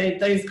 you know,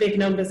 those big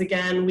numbers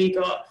again. We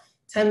got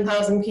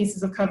 10,000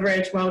 pieces of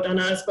coverage, well done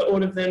us, but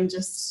all of them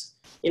just,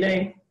 you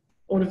know,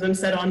 all of them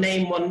said our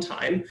name one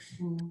time.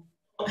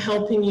 Not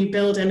helping you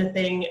build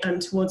anything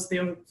towards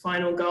the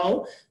final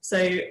goal.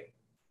 So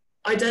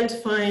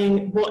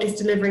identifying what is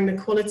delivering the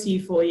quality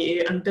for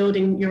you and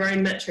building your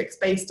own metrics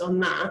based on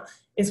that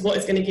is what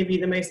is going to give you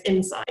the most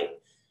insight.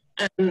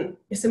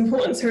 It's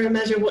important to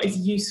measure what is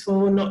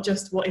useful, not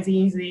just what is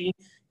easy.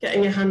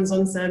 Getting your hands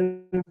on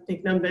some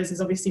big numbers is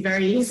obviously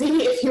very easy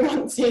if you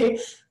want to,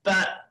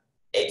 but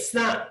it's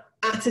that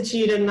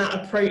attitude and that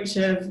approach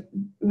of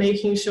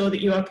making sure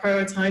that you are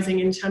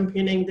prioritizing and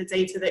championing the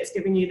data that's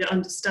giving you the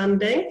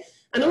understanding,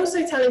 and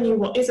also telling you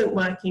what isn't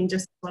working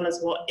just as well as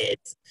what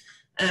is.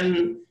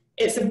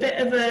 It's a bit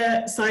of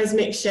a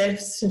seismic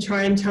shift to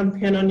try and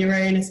champion on your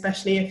own,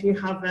 especially if you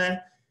have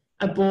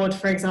a board,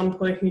 for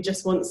example, who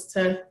just wants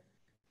to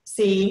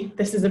see,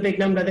 this is a big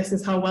number, this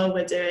is how well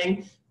we're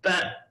doing.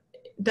 But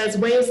there's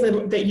ways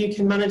that you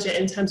can manage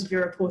it in terms of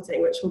your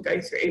reporting, which we'll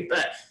go through.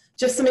 But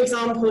just some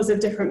examples of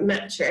different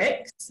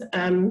metrics.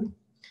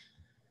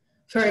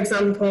 For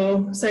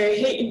example, so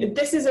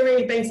this is a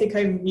really basic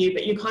overview,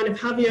 but you kind of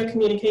have your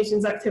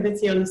communications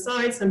activity on the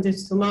side, some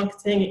digital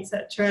marketing,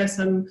 etc.,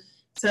 some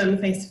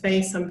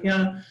face-to-face, some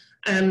PR,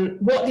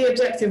 what the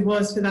objective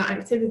was for that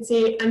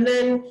activity, and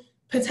then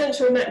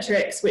potential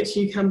metrics which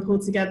you can pull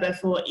together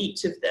for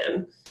each of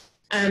them.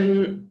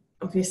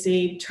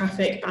 Obviously,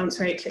 traffic, bounce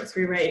rate,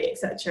 click-through rate,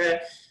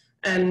 etc.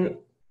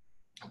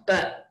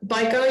 But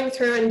by going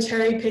through and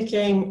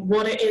cherry-picking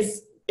what it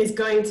is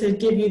going to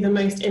give you the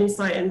most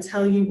insight and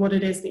tell you what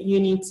it is that you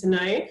need to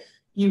know,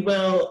 you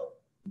will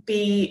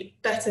be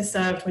better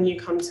served when you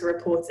come to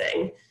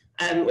reporting,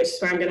 which is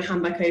where I'm going to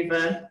hand back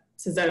over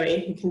to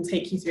Zoe, who can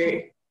take you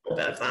through a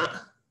bit of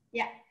that.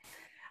 Yeah.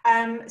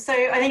 So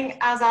I think,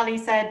 as Ali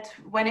said,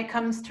 when it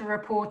comes to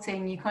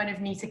reporting, you kind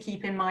of need to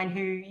keep in mind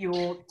who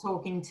you're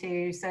talking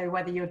to. So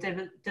whether you're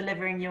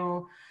delivering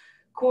your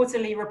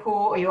quarterly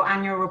report or your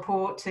annual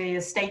report to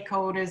your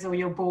stakeholders or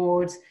your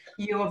board,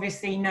 you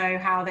obviously know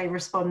how they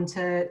respond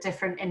to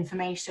different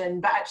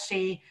information, but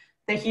actually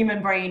the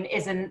human brain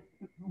isn't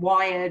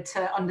wired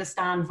to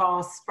understand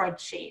vast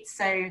spreadsheets.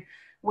 So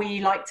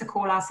we like to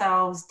call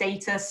ourselves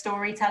data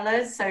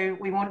storytellers. So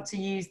we want to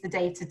use the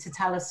data to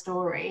tell a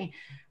story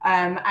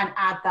and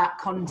add that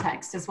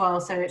context as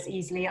well, so it's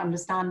easily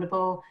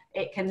understandable.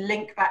 It can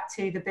link back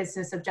to the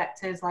business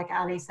objectives, like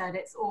Ali said.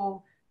 It's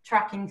all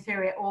tracking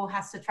through, it all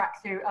has to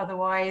track through,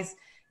 otherwise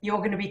you're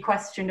going to be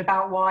questioned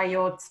about why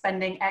you're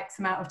spending X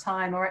amount of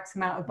time or X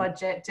amount of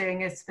budget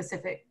doing a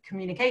specific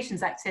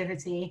communications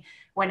activity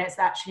when it's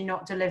actually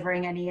not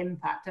delivering any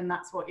impact, and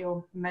that's what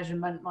your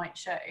measurement might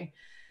show.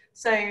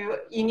 So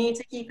you need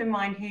to keep in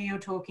mind who you're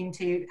talking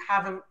to,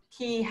 have a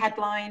key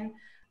headline,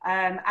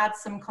 add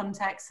some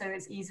context so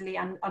it's easily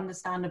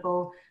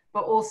understandable,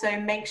 but also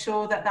make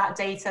sure that that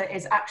data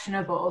is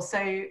actionable.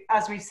 So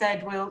as we've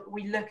said,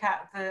 we look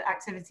at the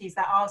activities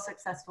that are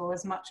successful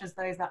as much as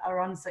those that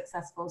are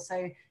unsuccessful.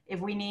 So if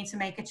we need to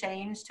make a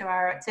change to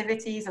our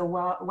activities or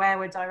where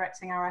we're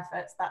directing our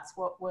efforts, that's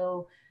what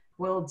we'll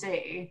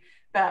do.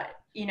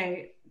 But, you know,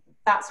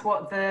 that's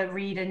what the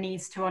reader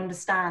needs to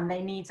understand.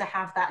 They need to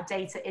have that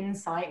data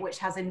insight, which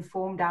has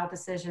informed our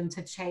decision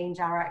to change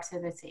our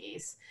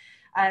activities.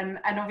 And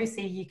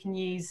obviously you can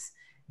use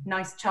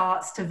nice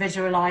charts to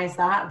visualize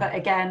that, but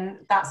again,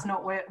 that's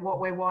not what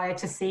we're wired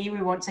to see.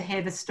 We want to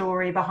hear the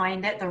story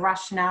behind it, the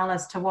rationale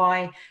as to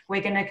why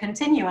we're going to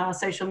continue our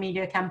social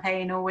media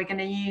campaign, or we're going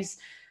to use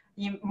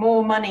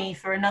more money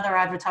for another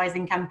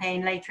advertising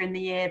campaign later in the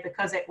year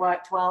because it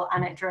worked well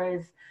and it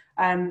drove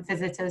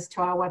visitors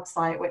to our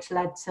website, which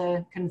led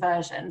to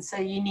conversion. So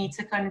you need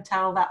to kind of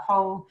tell that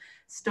whole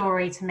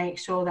story to make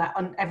sure that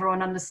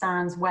everyone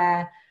understands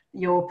where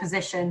your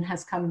position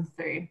has come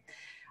through.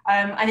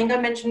 I think I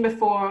mentioned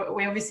before,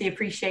 we obviously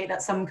appreciate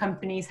that some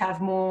companies have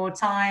more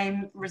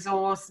time,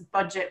 resource,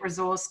 budget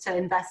resource to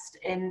invest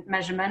in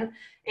measurement.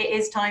 It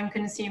is time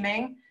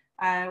consuming,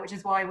 which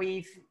is why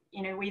we've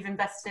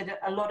invested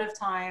a lot of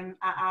time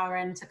at our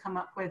end to come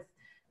up with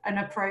an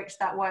approach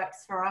that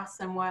works for us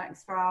and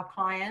works for our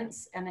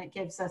clients, and it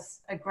gives us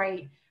a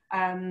great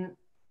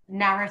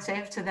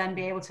narrative to then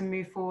be able to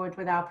move forward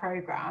with our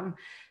program.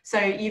 So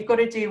you've got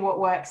to do what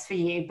works for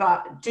you,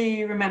 but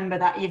do remember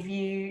that if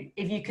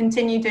you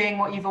continue doing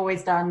what you've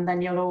always done,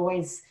 then you'll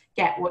always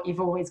get what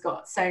you've always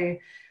got. So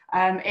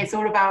it's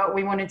all about,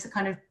 we wanted to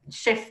kind of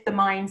shift the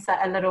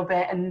mindset a little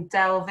bit and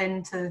delve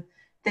into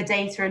the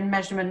data and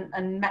measurement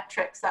and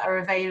metrics that are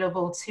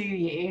available to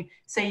you,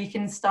 so you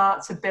can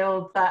start to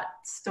build that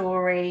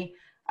story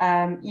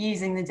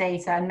using the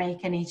data and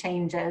make any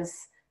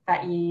changes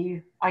that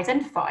you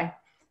identify,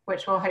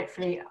 which will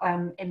hopefully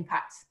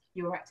impact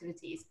your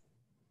activities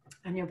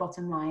and your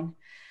bottom line.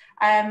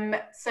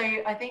 So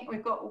I think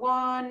we've got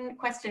one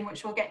question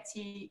which we'll get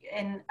to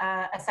in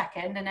a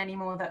second, and any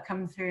more that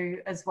come through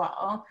as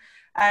well.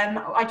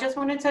 I just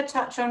wanted to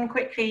touch on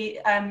quickly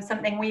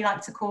something we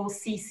like to call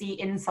CC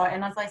Insight.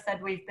 And as I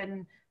said, we've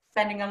been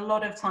spending a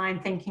lot of time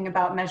thinking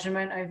about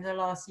measurement over the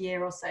last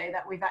year or so,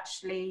 that we've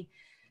actually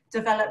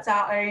developed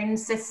our own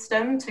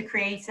system to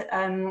create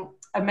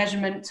a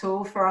measurement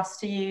tool for us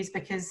to use,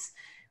 because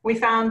we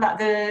found that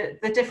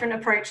the different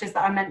approaches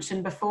that I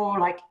mentioned before,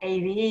 like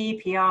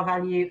AVE, PR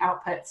value,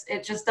 outputs,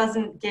 it just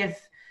doesn't give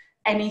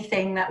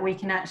anything that we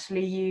can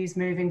actually use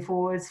moving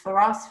forwards for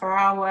us, for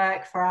our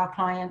work, for our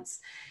clients.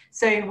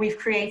 So we've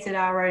created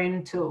our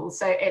own tool.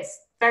 So it's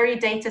very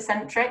data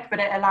centric, but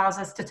it allows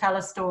us to tell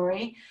a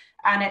story,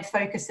 and it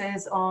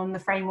focuses on the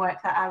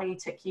framework that Ali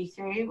took you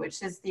through,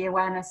 which is the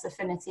awareness,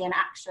 affinity, and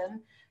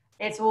action.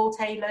 It's all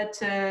tailored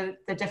to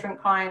the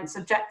different clients'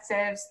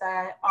 objectives,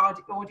 their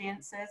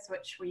audiences,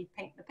 which we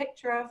paint the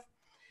picture of.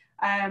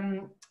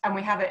 And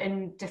we have it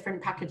in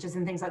different packages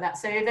and things like that.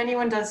 So if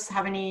anyone does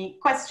have any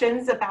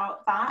questions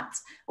about that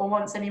or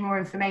wants any more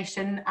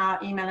information, our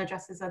email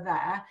addresses are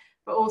there.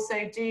 But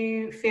also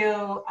do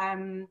feel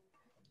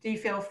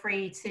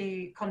free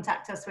to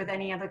contact us with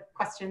any other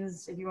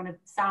questions. If you want to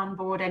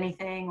soundboard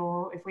anything,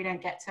 or if we don't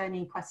get to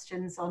any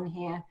questions on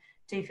here,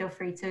 do feel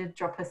free to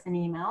drop us an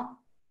email.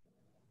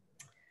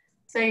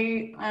 So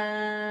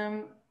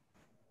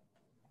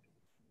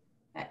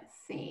let's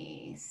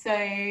see. So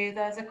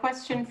there's a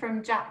question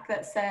from Jack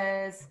that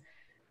says,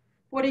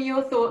 what are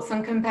your thoughts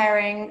on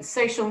comparing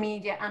social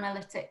media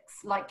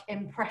analytics like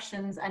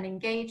impressions and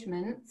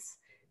engagements?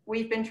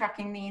 We've been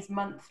tracking these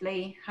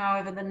monthly.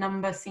 However, the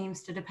number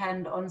seems to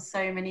depend on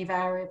so many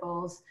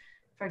variables.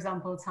 For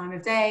example, time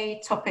of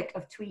day, topic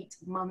of tweet,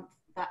 month,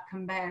 that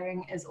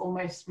comparing is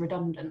almost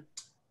redundant.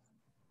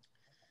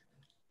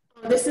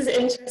 This is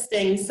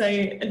interesting.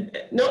 So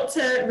not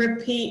to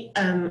repeat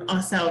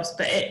ourselves,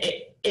 but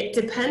it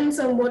depends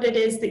on what it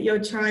is that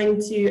you're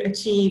trying to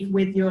achieve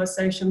with your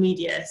social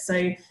media.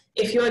 So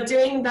if you're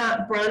doing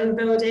that brand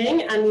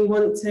building and you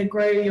want to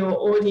grow your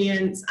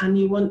audience and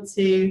you want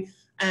to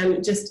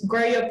just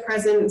grow your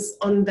presence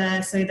on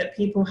there so that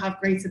people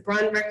have greater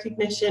brand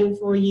recognition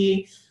for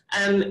you,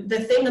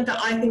 the thing that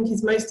I think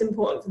is most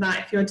important for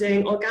that, if you're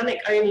doing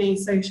organic only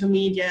social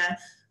media,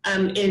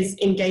 is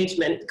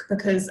engagement,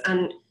 because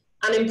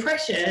an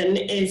impression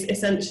is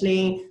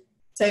essentially,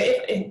 so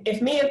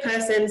if me, a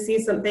person,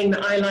 sees something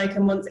that I like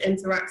and want to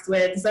interact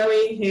with,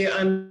 Zoe, who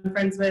I'm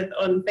friends with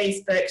on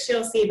Facebook,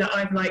 she'll see that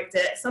I've liked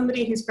it.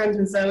 Somebody who's friends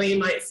with Zoe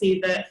might see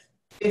that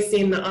they've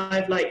seen that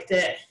I've liked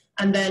it,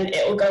 and then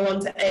it will go on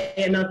to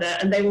A another,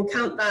 and they will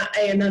count that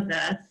A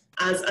another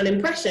as an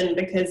impression,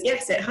 because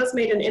yes, it has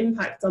made an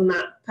impact on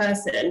that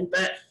person,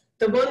 but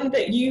the one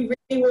that you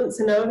really want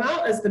to know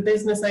about as the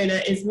business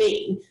owner is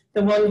me,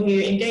 the one who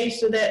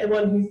engaged with it, the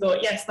one who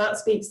thought, yes, that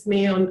speaks to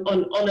me on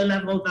a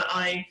level that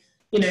I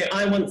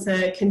want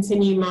to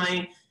continue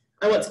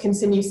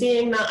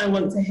seeing that, I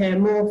want to hear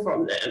more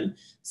from them.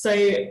 So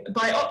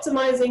by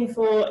optimizing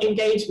for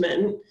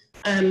engagement,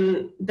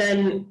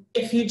 then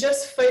if you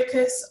just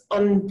focus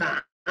on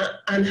that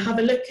and have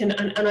a look and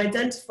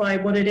identify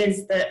what it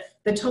is that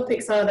the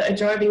topics are that are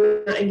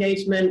driving that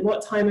engagement,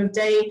 what time of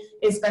day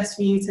is best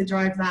for you to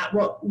drive that,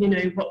 what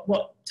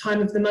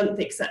time of the month,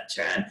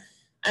 etc.,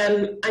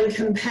 and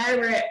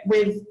compare it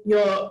with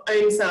your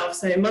own self.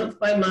 So month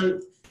by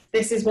month,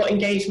 this is what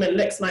engagement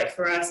looks like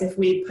for us. If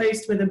we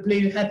post with a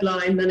blue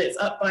headline, then it's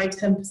up by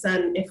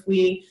 10%. If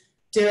we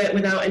do it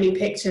without any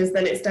pictures,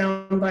 then it's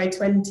down by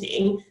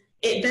 20%.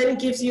 It then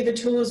gives you the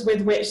tools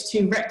with which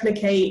to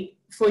replicate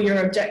for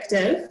your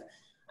objective.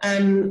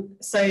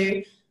 So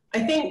I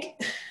think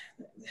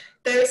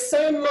there's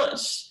so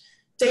much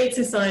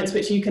data science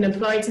which you can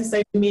apply to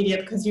social media,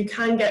 because you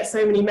can get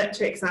so many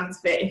metrics out of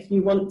it if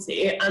you want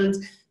to, and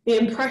the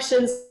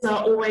impressions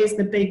are always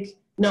the big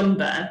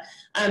number,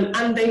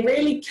 and they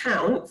really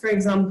count. For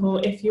example,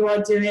 if you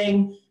are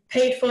doing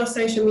paid for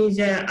social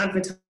media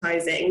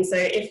advertising, so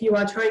if you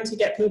are trying to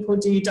get people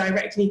to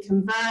directly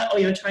convert, or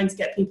you're trying to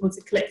get people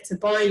to click to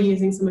buy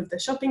using some of the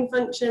shopping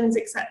functions,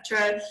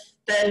 etc.,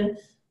 then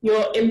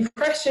your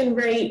impression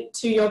rate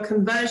to your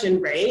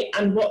conversion rate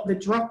and what the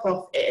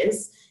drop-off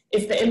is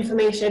the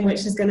information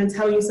which is going to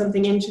tell you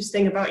something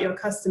interesting about your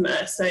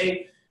customer. So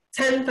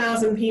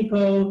 10,000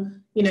 people,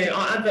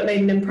 our advert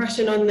made an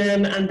impression on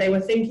them and they were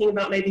thinking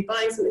about maybe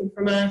buying something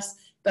from us,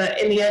 but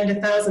in the end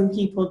 1,000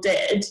 people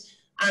did.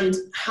 And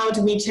how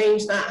do we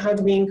change that? How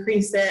do we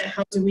increase it?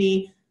 How do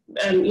we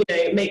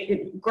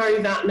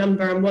grow that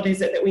number, and what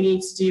is it that we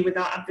need to do with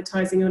our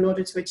advertising in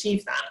order to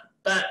achieve that?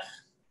 But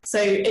so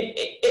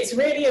it's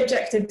really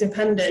objective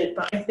dependent,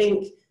 but I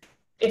think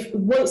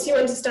once you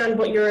understand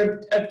what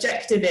your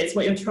objective is,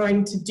 what you're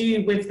trying to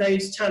do with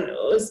those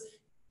channels,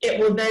 it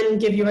will then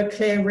give you a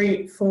clear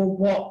route for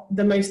what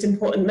the most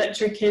important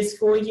metric is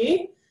for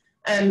you.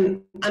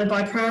 And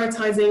by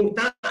prioritizing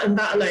that and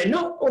that alone,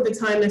 not all the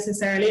time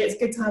necessarily, it's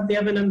good to have the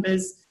other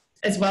numbers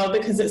as well,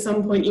 because at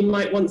some point you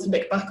might want to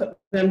look back at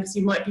them because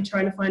you might be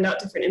trying to find out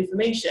different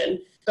information.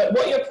 But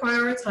what you're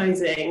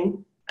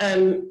prioritizing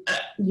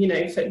you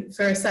know,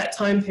 for a set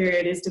time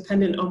period is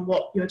dependent on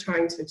what you're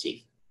trying to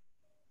achieve.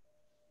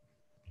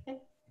 Okay,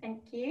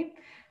 thank you.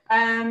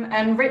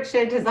 And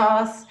Richard has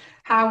asked,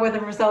 how were the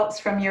results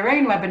from your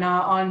own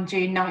webinar on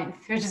June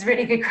 9th? Which is a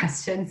really good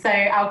question. So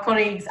our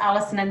colleagues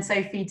Alison and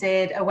Sophie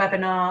did a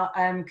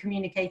webinar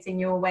communicating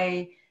your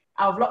way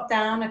out of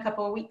lockdown a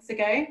couple of weeks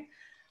ago.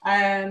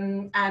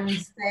 And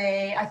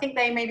I think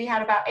they maybe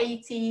had about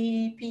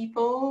 80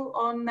 people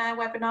on their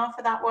webinar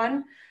for that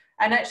one.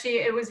 And actually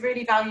it was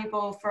really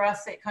valuable for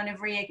us. It kind of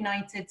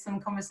reignited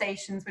some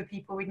conversations with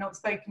people we'd not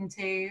spoken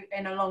to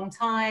in a long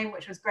time,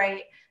 which was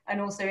great,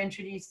 and also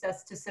introduced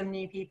us to some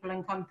new people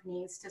and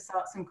companies to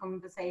start some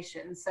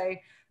conversations. So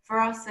for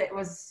us, it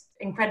was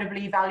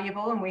incredibly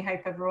valuable, and we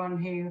hope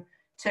everyone who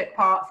took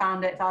part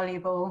found it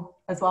valuable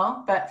as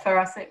well. But for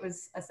us, it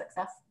was a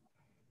success.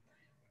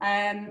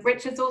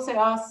 Richard's also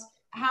asked,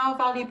 how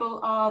valuable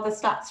are the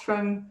stats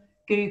from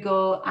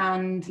Google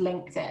and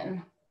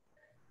LinkedIn?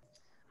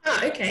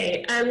 Ah,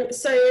 okay.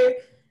 So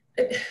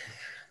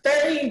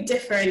very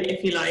different,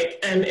 if you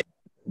like.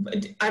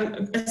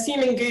 I'm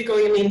assuming Google,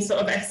 you mean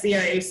sort of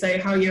SEO, so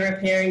how you're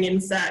appearing in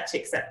search,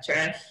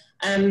 etc.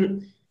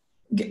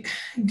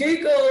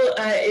 Google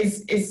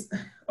is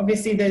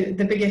obviously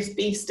the biggest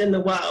beast in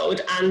the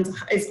world, and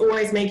is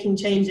always making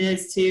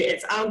changes to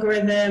its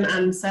algorithm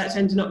and search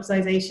engine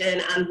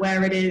optimization and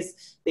where it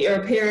is that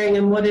you're appearing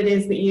and what it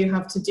is that you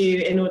have to do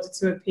in order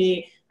to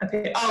appear.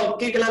 Oh,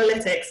 Google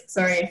Analytics,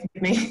 sorry,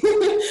 forgive me.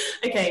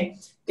 Okay,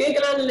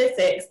 Google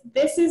Analytics,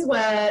 this is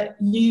where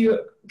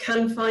you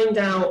can find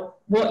out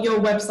what your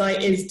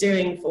website is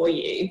doing for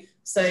you.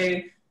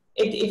 So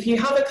if you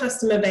have a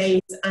customer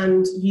base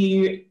and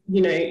you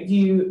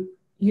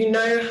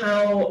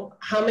know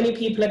how many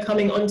people are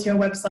coming onto your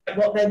website,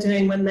 what they're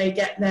doing when they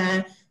get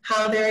there,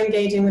 how they're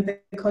engaging with the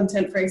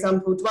content, for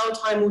example, dwell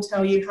time will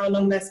tell you how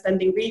long they're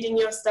spending reading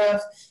your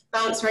stuff,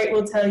 bounce rate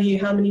will tell you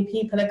how many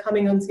people are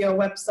coming onto your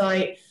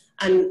website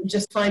and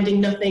just finding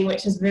nothing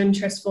which is of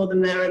interest for them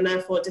there and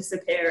therefore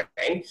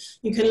disappearing.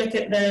 You can look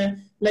at the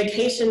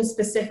location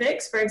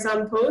specifics, for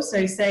example.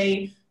 So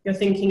say you're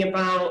thinking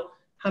about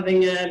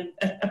having a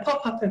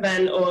pop-up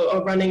event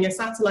or running a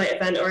satellite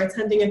event or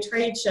attending a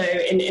trade show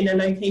in a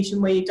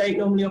location where you don't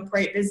normally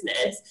operate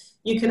business,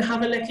 you can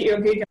have a look at your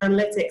Google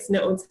Analytics and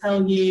it will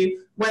tell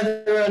you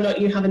whether or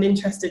not you have an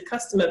interested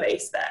customer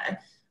base there.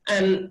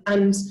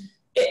 And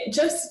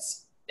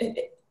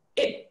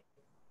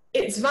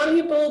it's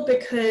valuable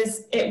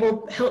because it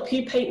will help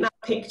you paint that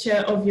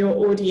picture of your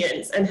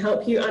audience and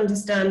help you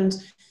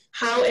understand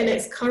how in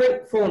its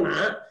current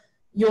format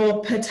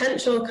your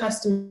potential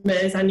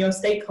customers and your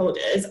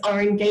stakeholders are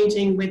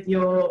engaging with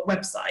your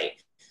website.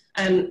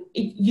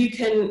 You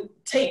can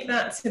take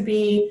that to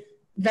be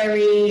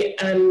very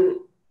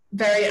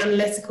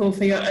analytical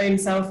for your own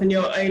self and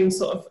your own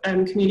sort of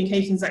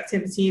communications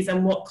activities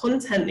and what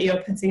content that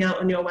you're putting out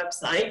on your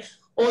website.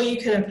 Or you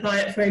can apply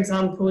it, for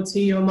example, to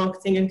your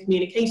marketing and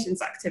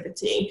communications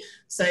activity.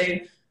 So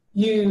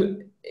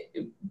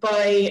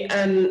by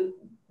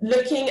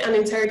looking and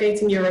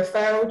interrogating your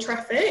referral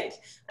traffic,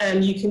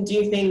 you can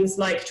do things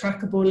like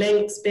trackable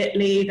links,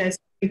 Bitly. There's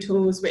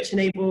tools which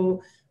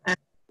enable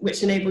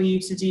you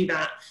to do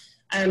that.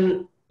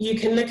 You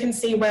can look and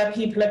see where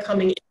people are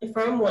coming in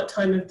from, what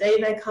time of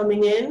day they're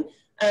coming in.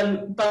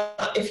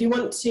 But if you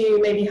want to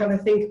maybe have a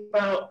think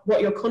about what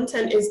your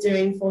content is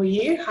doing for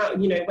you, how,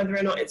 you know, whether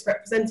or not it's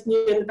representing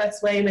you in the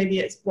best way, maybe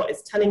it's what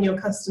it's telling your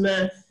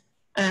customer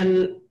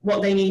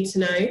what they need to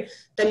know,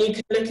 then you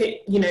can look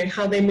at, you know,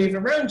 how they move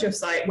around your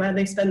site, where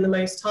they spend the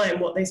most time,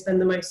 what they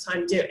spend the most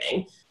time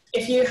doing.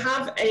 If you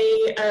have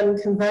a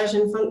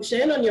conversion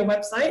function on your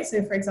website,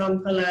 so for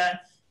example,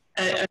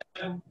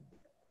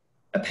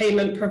 a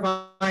payment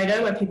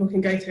provider where people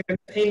can go through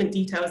payment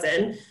details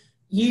in,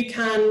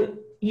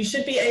 you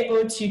should be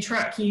able to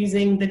track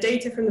using the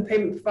data from the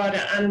payment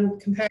provider and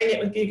comparing it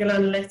with Google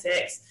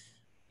Analytics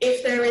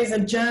if there is a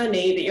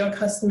journey that your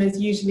customers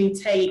usually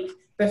take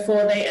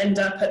before they end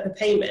up at the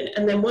payment.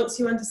 And then once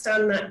you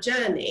understand that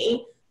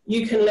journey,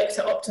 you can look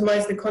to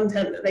optimize the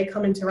content that they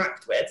come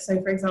interact with.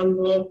 So for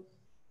example,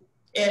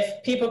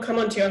 if people come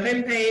onto your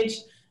homepage,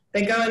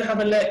 they go and have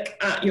a look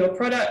at your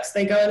products,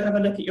 they go and have a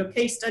look at your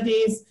case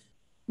studies.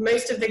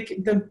 Most of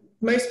the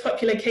most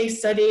popular case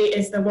study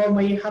is the one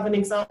where you have an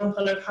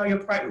example of how your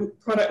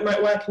product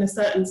might work in a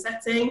certain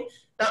setting.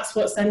 That's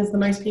what sends the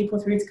most people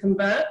through to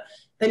convert.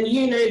 Then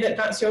you know that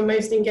that's your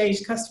most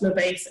engaged customer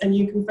base and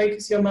you can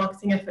focus your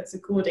marketing efforts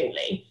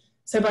accordingly.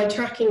 So by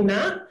tracking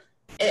that,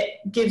 it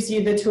gives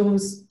you the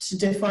tools to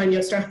define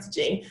your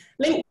strategy.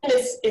 LinkedIn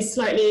is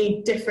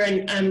slightly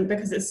different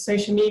because it's a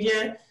social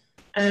media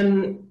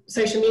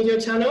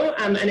channel,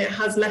 and it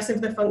has less of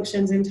the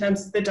functions in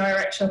terms of the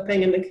direct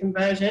shopping and the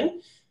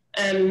conversion.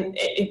 And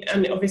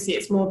obviously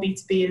it's more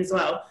B2B as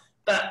well,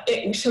 but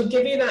it should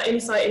give you that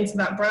insight into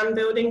that brand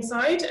building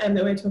side that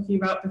we were talking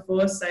about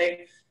before. So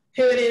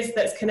who it is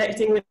that's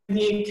connecting with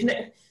you.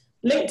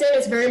 LinkedIn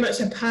is very much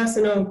a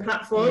personal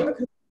platform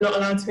because you're not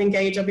allowed to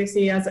engage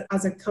obviously as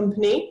a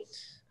company.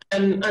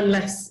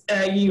 unless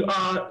you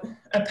are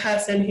a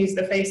person who's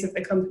the face of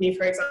the company,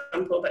 for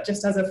example. But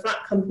just as a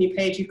flat company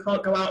page, you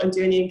can't go out and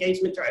do any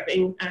engagement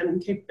driving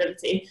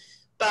capability.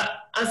 But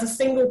as a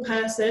single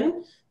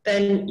person,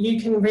 then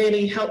you can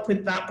really help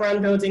with that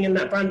brand building and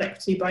that brand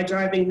equity by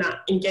driving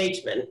that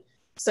engagement.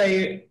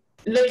 So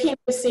looking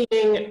and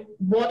seeing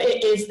what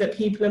it is that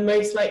people are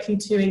most likely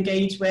to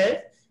engage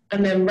with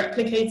and then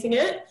replicating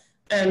it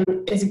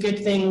is a good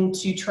thing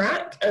to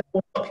track and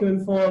will help you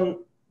inform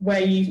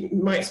where you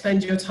might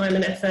spend your time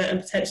and effort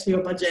and potentially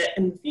your budget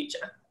in the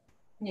future.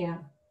 Yeah.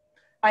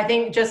 I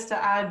think just to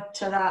add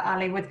to that,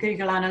 Ali, with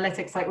Google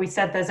Analytics, like we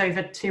said, there's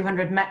over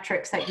 200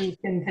 metrics that you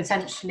can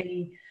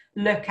potentially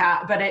look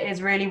at, but it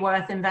is really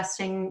worth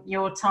investing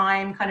your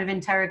time kind of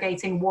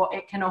interrogating what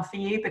it can offer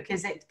you,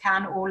 because it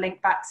can all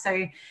link back.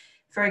 So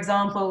for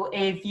example,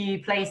 if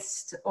you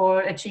placed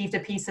or achieved a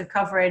piece of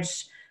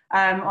coverage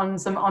on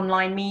some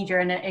online media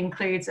and it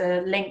includes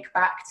a link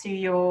back to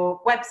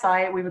your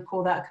website, we would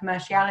call that a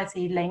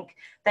commerciality link,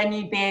 then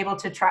you'd be able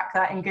to track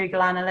that in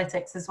Google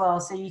Analytics as well.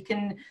 So you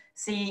can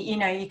see, you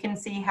know, you can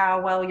see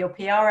how well your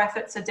PR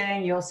efforts are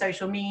doing, your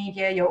social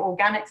media, your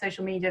organic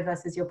social media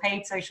versus your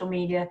paid social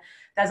media.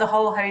 There's a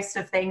whole host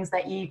of things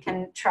that you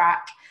can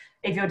track.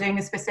 If you're doing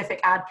a specific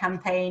ad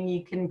campaign,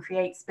 you can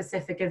create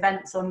specific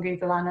events on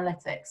Google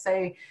Analytics.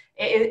 So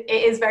it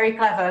is very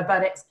clever,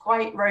 but it's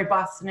quite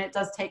robust and it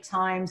does take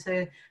time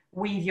to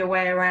weave your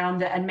way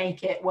around it and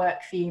make it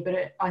work for you.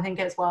 But I think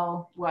it's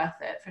well worth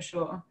it for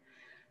sure.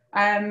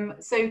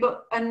 So we've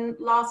got a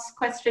last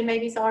question,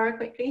 maybe Sarah,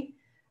 quickly.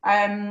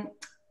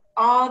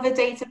 Are the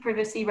data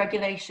privacy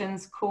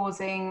regulations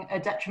causing a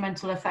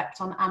detrimental effect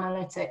on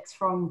analytics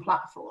from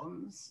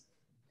platforms?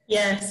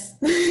 Yes,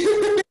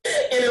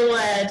 in a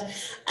word.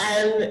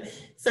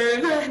 So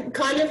we're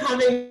kind of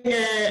having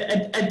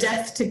a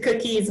death to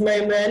cookies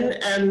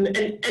moment,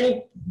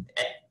 and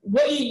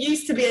what you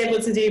used to be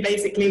able to do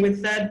basically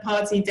with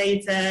third-party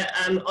data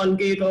on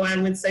Google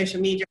and with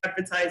social media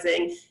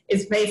advertising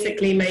is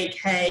basically make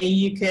hay.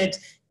 You could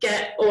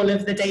get all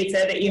of the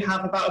data that you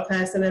have about a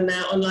person and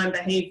their online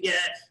behavior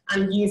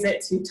and use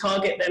it to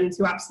target them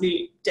to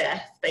absolute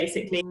death,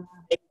 basically.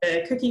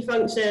 The cookie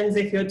functions,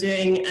 if you're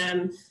doing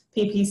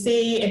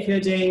PPC, if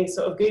you're doing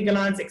sort of Google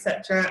ads,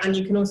 etc. And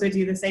you can also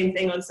do the same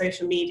thing on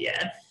social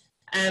media.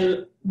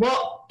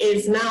 What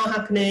is now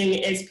happening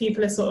is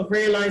people are sort of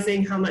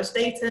realizing how much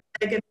data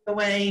they're giving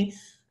away,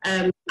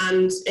 and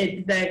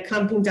they're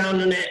clamping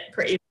down on it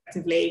pretty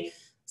effectively.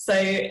 So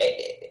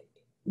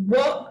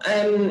what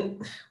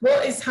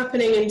is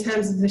happening in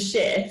terms of the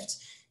shift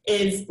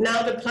is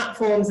now the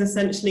platforms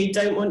essentially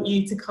don't want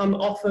you to come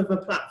off of a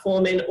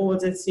platform in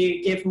order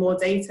to give more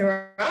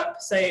data up.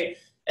 So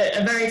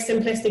a very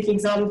simplistic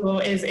example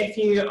is if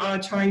you are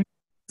trying to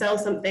sell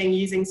something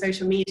using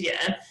social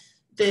media,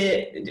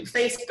 the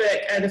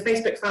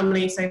Facebook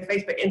family, so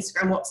Facebook,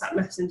 Instagram, WhatsApp,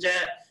 Messenger,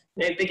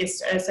 you know,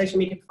 biggest social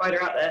media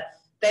provider out there,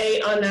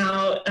 they are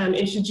now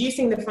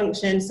introducing the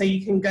function so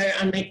you can go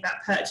and make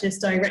that purchase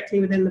directly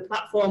within the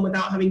platform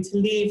without having to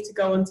leave to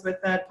go onto a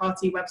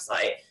third-party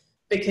website.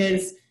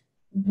 Because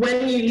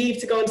when you leave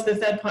to go onto the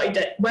third-party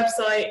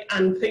website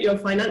and put your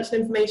financial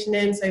information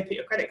in, so put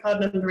your credit card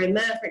number in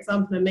there, for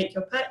example, and make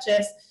your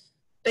purchase,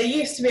 they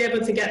used to be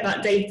able to get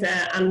that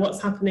data, and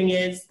what's happening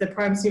is the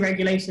privacy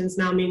regulations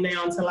now mean they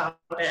aren't allowed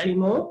it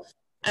anymore.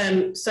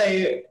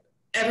 So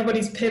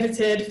everybody's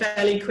pivoted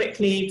fairly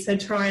quickly to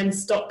try and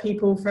stop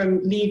people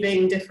from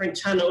leaving different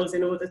channels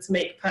in order to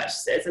make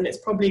purchases, and it's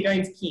probably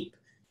going to keep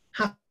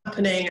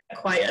happening at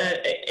quite an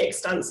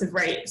extensive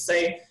rate. So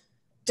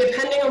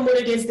depending on what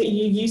it is that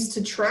you used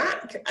to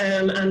track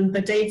and the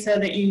data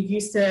that you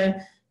used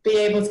to be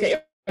able to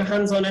get your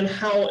hands on, and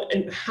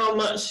how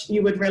much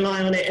you would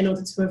rely on it in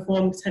order to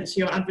inform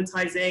potentially your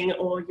advertising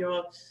or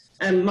your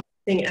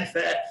marketing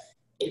effort.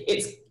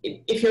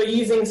 If you're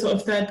using sort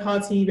of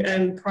third-party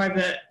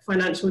private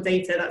financial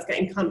data, that's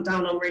getting clamped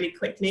down on really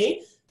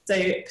quickly. So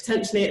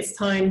potentially it's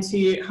time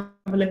to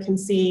have a look and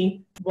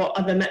see what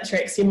other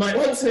metrics you might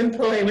want to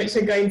employ, which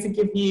are going to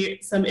give you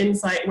some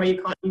insight where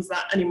you can't use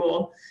that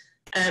anymore.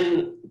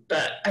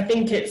 But I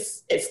think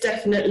it's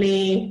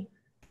definitely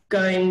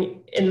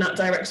going in that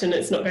direction.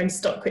 It's not going to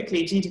stop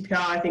quickly.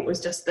 GDPR, I think, was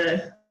just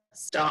the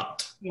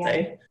start. Yeah,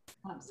 so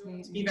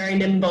absolutely. be very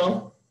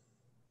nimble.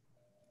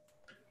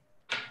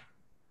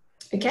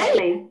 Okay.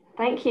 Lovely.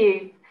 Thank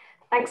you.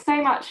 Thanks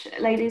so much,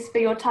 ladies, for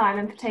your time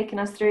and for taking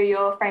us through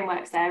your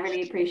frameworks there. I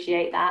really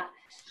appreciate that.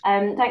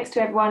 Thanks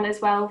to everyone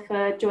as well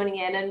for joining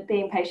in and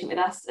being patient with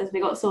us as we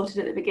got sorted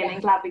at the beginning.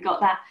 Glad we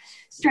got that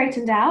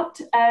straightened out.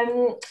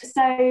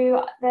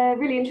 So they're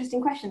really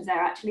interesting questions there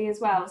actually as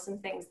well, some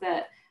things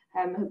that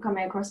have come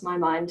across my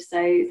mind.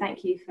 So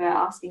thank you for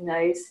asking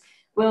those.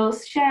 We'll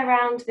share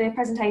around the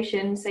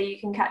presentation so you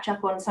can catch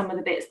up on some of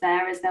the bits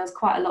there, as there was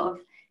quite a lot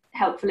of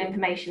helpful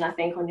information, I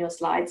think, on your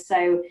slides.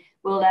 So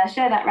we'll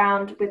share that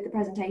round with the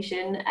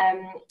presentation,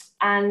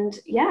 and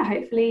yeah,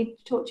 hopefully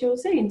talk to you all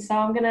soon. So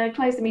I'm going to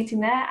close the meeting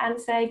there and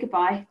say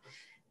goodbye.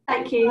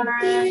 Thank you.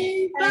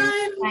 Bye.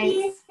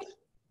 Thanks.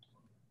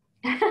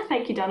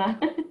 Thank you, Donna.